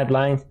couple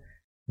headlines.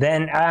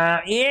 Then,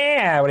 what do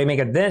you make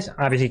of this?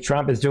 Obviously,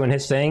 Trump is doing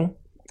his thing.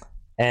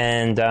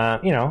 And,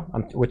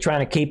 we're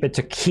trying to keep it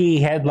to key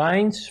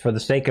headlines for the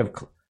sake of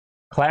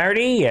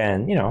clarity.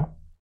 And,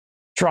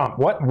 Trump,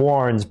 what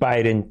warns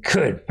Biden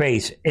could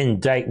face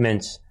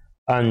indictments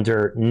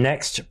under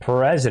next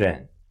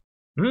president?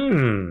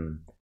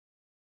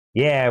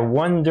 Yeah, I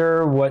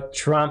wonder what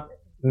Trump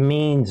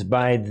means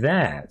by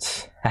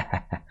that.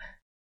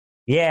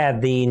 Yeah,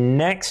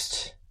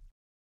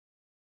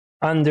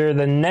 under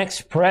the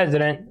next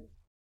president,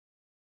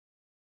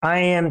 I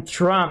am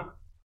Trump.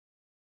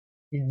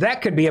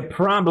 That could be a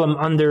problem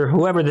under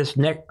whoever this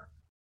next,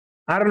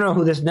 I don't know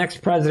who this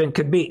next president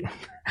could be.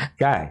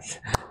 Guys,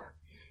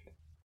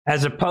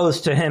 as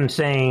opposed to him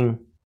saying,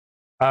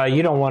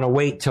 you don't want to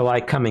wait till I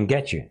come and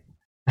get you.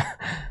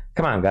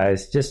 Come on,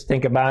 guys, just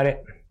think about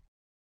it.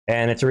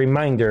 And it's a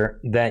reminder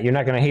that you're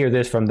not going to hear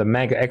this from the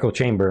MAGA echo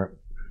chamber.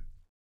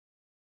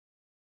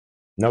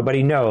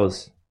 Nobody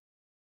knows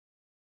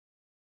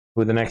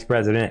who the next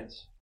president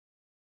is.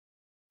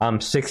 I'm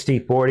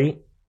 60-40.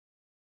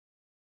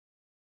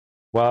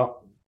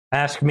 Well,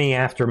 ask me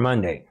after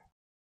Monday.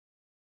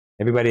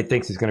 Everybody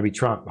thinks it's going to be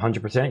Trump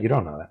 100%. You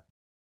don't know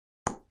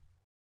that.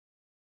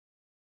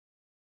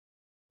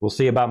 We'll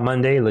see about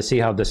Monday. Let's see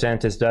how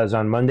DeSantis does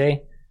on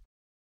Monday.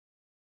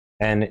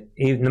 And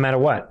no matter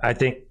what, I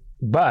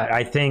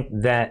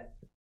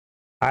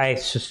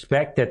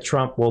suspect that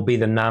Trump will be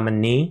the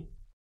nominee.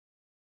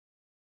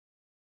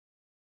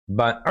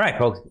 But, all right,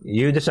 folks,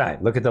 you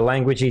decide. Look at the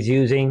language he's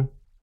using.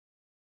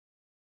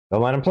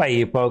 Don't let him play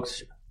you,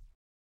 folks.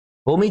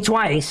 Fool me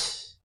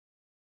twice.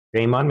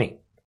 Shame on me.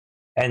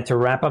 And to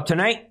wrap up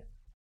tonight,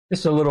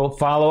 just a little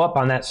follow-up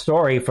on that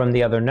story from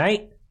the other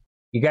night.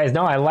 You guys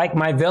know I like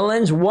my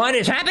villains. What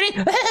is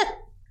happening?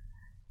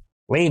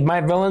 Leave my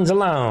villains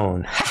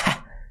alone.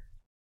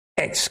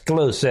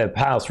 Exclusive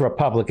House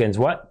Republicans.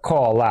 What?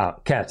 Call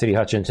out Cassidy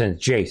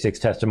Hutchinson's J6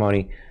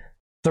 testimony.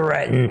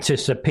 Threaten to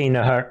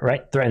subpoena her,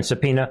 right? Threaten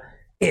subpoena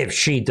if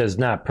she does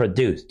not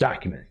produce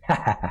documents.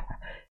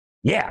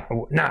 Yeah,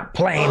 not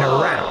playing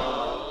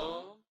around.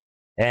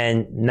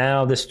 And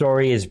now the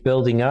story is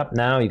building up.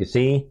 Now you can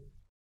see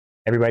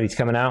everybody's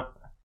coming out.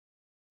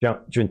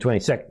 June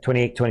 22nd,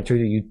 28, 22,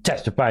 you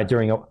testified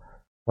during one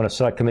of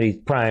Select Committee's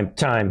prime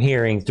time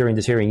hearings. During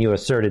this hearing, you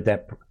asserted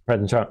that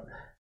President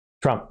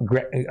Trump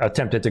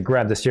attempted to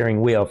grab the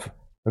steering wheel from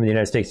the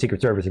United States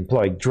Secret Service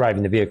employee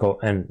driving the vehicle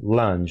and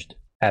lunged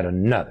at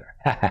another.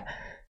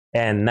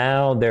 And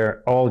now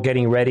they're all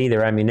getting ready,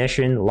 their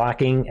ammunition,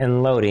 locking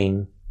and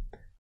loading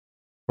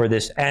for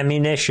this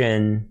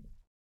ammunition.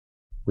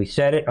 We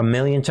said it a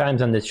million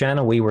times on this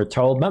channel. We were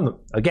told,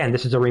 again,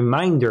 this is a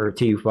reminder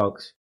to you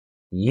folks.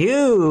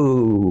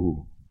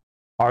 You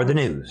are the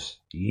news.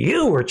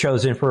 You were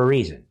chosen for a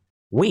reason.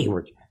 We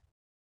were.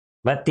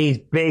 Let these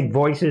big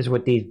voices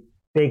with these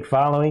big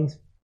followings.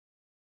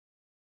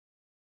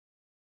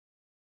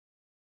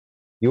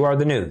 You are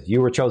the news.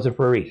 You were chosen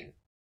for a reason.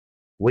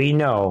 We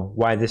know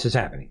why this is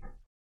happening.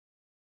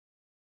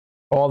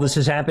 All this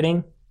is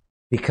happening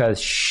because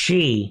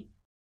she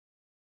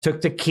took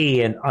the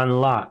key and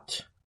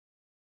unlocked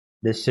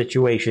this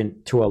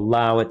situation to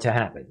allow it to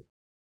happen.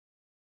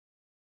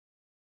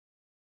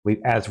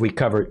 As we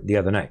covered the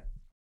other night.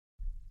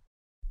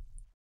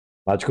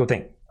 Logical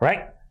thing,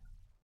 right?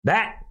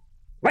 That,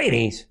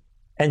 ladies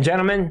and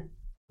gentlemen,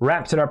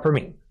 wraps it up for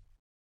me.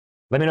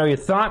 Let me know your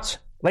thoughts.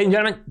 Ladies and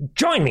gentlemen,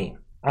 join me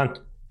on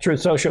Truth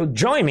Social.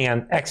 Join me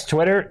on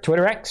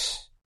Twitter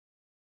X.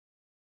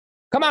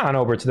 Come on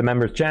over to the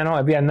members channel.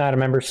 If you're not a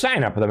member,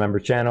 sign up for the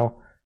members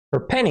channel. For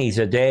pennies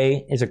a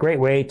day is a great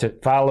way to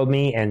follow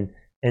me and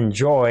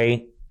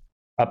enjoy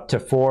up to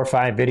 4 or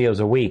 5 videos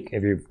a week.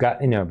 If you've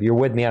got, if you're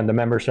with me on the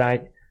member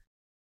side,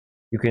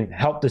 you can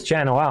help this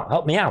channel out.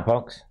 Help me out,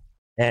 folks.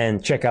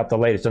 And check out the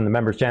latest on the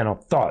members channel.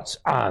 Thoughts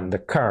on the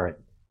current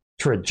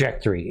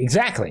trajectory.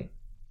 Exactly.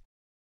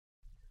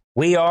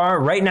 We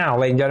are right now,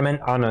 ladies and gentlemen,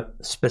 on a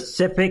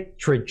specific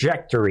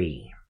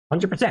trajectory.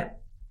 100%.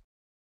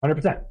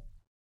 100%.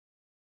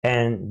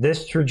 And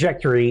this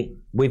trajectory,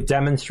 we've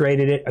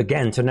demonstrated it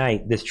again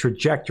tonight, this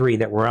trajectory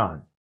that we're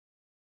on.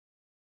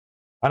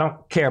 I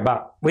don't care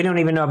about, we don't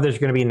even know if there's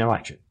going to be an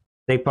election.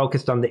 They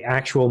focused on the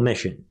actual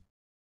mission.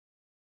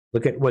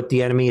 Look at what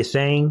the enemy is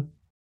saying.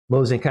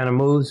 Moves and kind of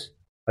moves.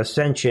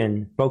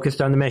 Ascension,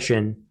 focused on the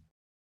mission.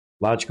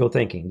 Logical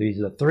thinking. These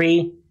are the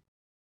 3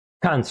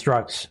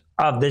 constructs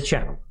of this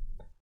channel.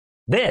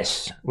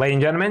 This, ladies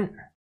and gentlemen,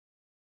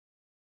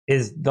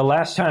 is the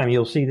last time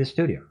you'll see this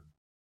studio.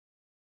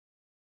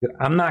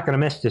 I'm not going to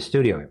miss this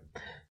studio.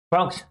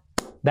 Folks,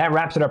 that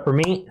wraps it up for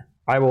me.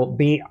 I will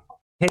be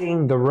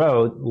hitting the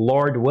road,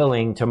 Lord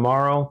willing,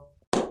 tomorrow.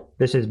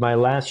 This is my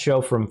last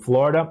show from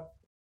Florida.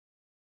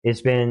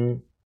 It's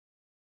been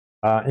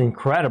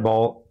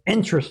incredible,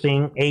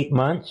 interesting 8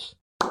 months.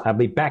 I'll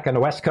be back on the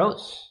West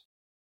Coast.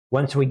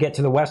 Once we get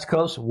to the West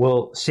Coast,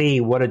 we'll see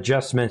what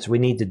adjustments we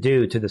need to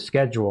do to the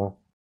schedule.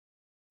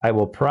 I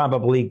will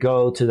probably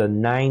go to the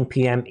 9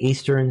 p.m.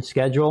 Eastern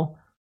schedule.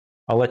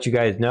 I'll let you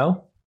guys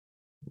know.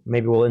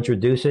 Maybe we'll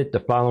introduce it the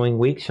following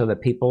week so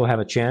that people have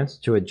a chance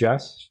to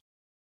adjust.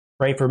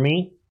 Pray for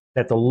me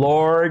that the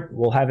Lord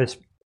will have his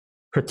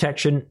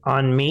protection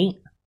on me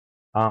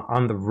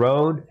on the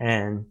road,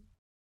 and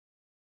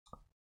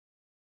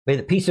may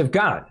the peace of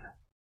God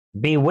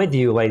be with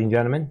you, ladies and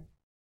gentlemen.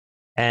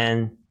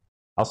 And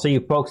I'll see you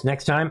folks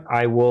next time.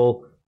 I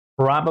will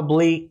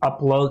probably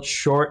upload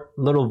short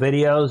little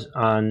videos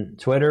on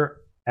Twitter,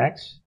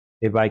 X,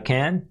 if I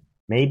can.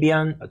 Maybe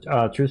on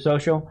True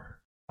Social.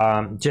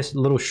 Just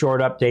little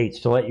short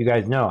updates to let you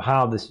guys know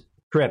how this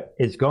trip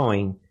is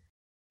going.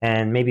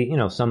 And maybe,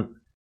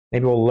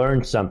 maybe we'll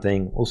learn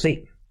something. We'll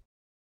see.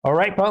 All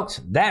right,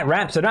 folks, that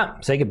wraps it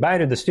up. Say goodbye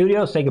to the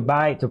studio. Say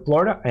goodbye to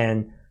Florida.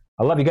 And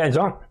I love you guys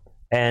all.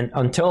 And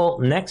until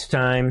next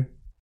time,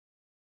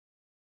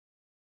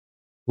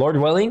 Lord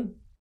willing,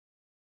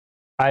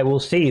 I will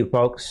see you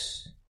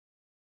folks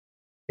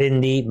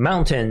in the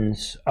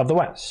mountains of the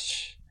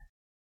West.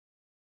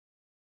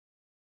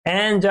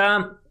 And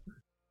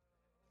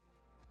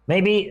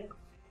maybe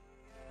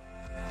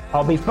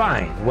I'll be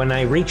fine when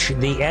I reach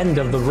the end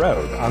of the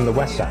road on the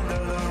west side.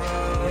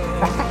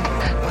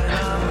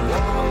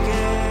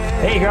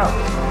 There you go.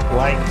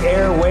 Like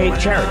Airway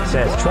Chariot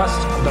says, trust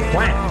the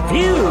plan.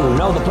 Few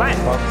know the plan,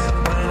 folks.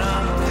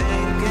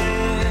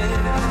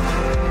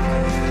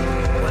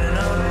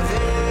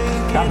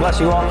 God bless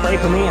you all. Pray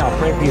for me. I'll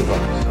pray for you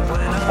folks.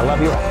 I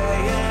love you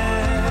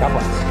all. God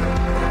bless.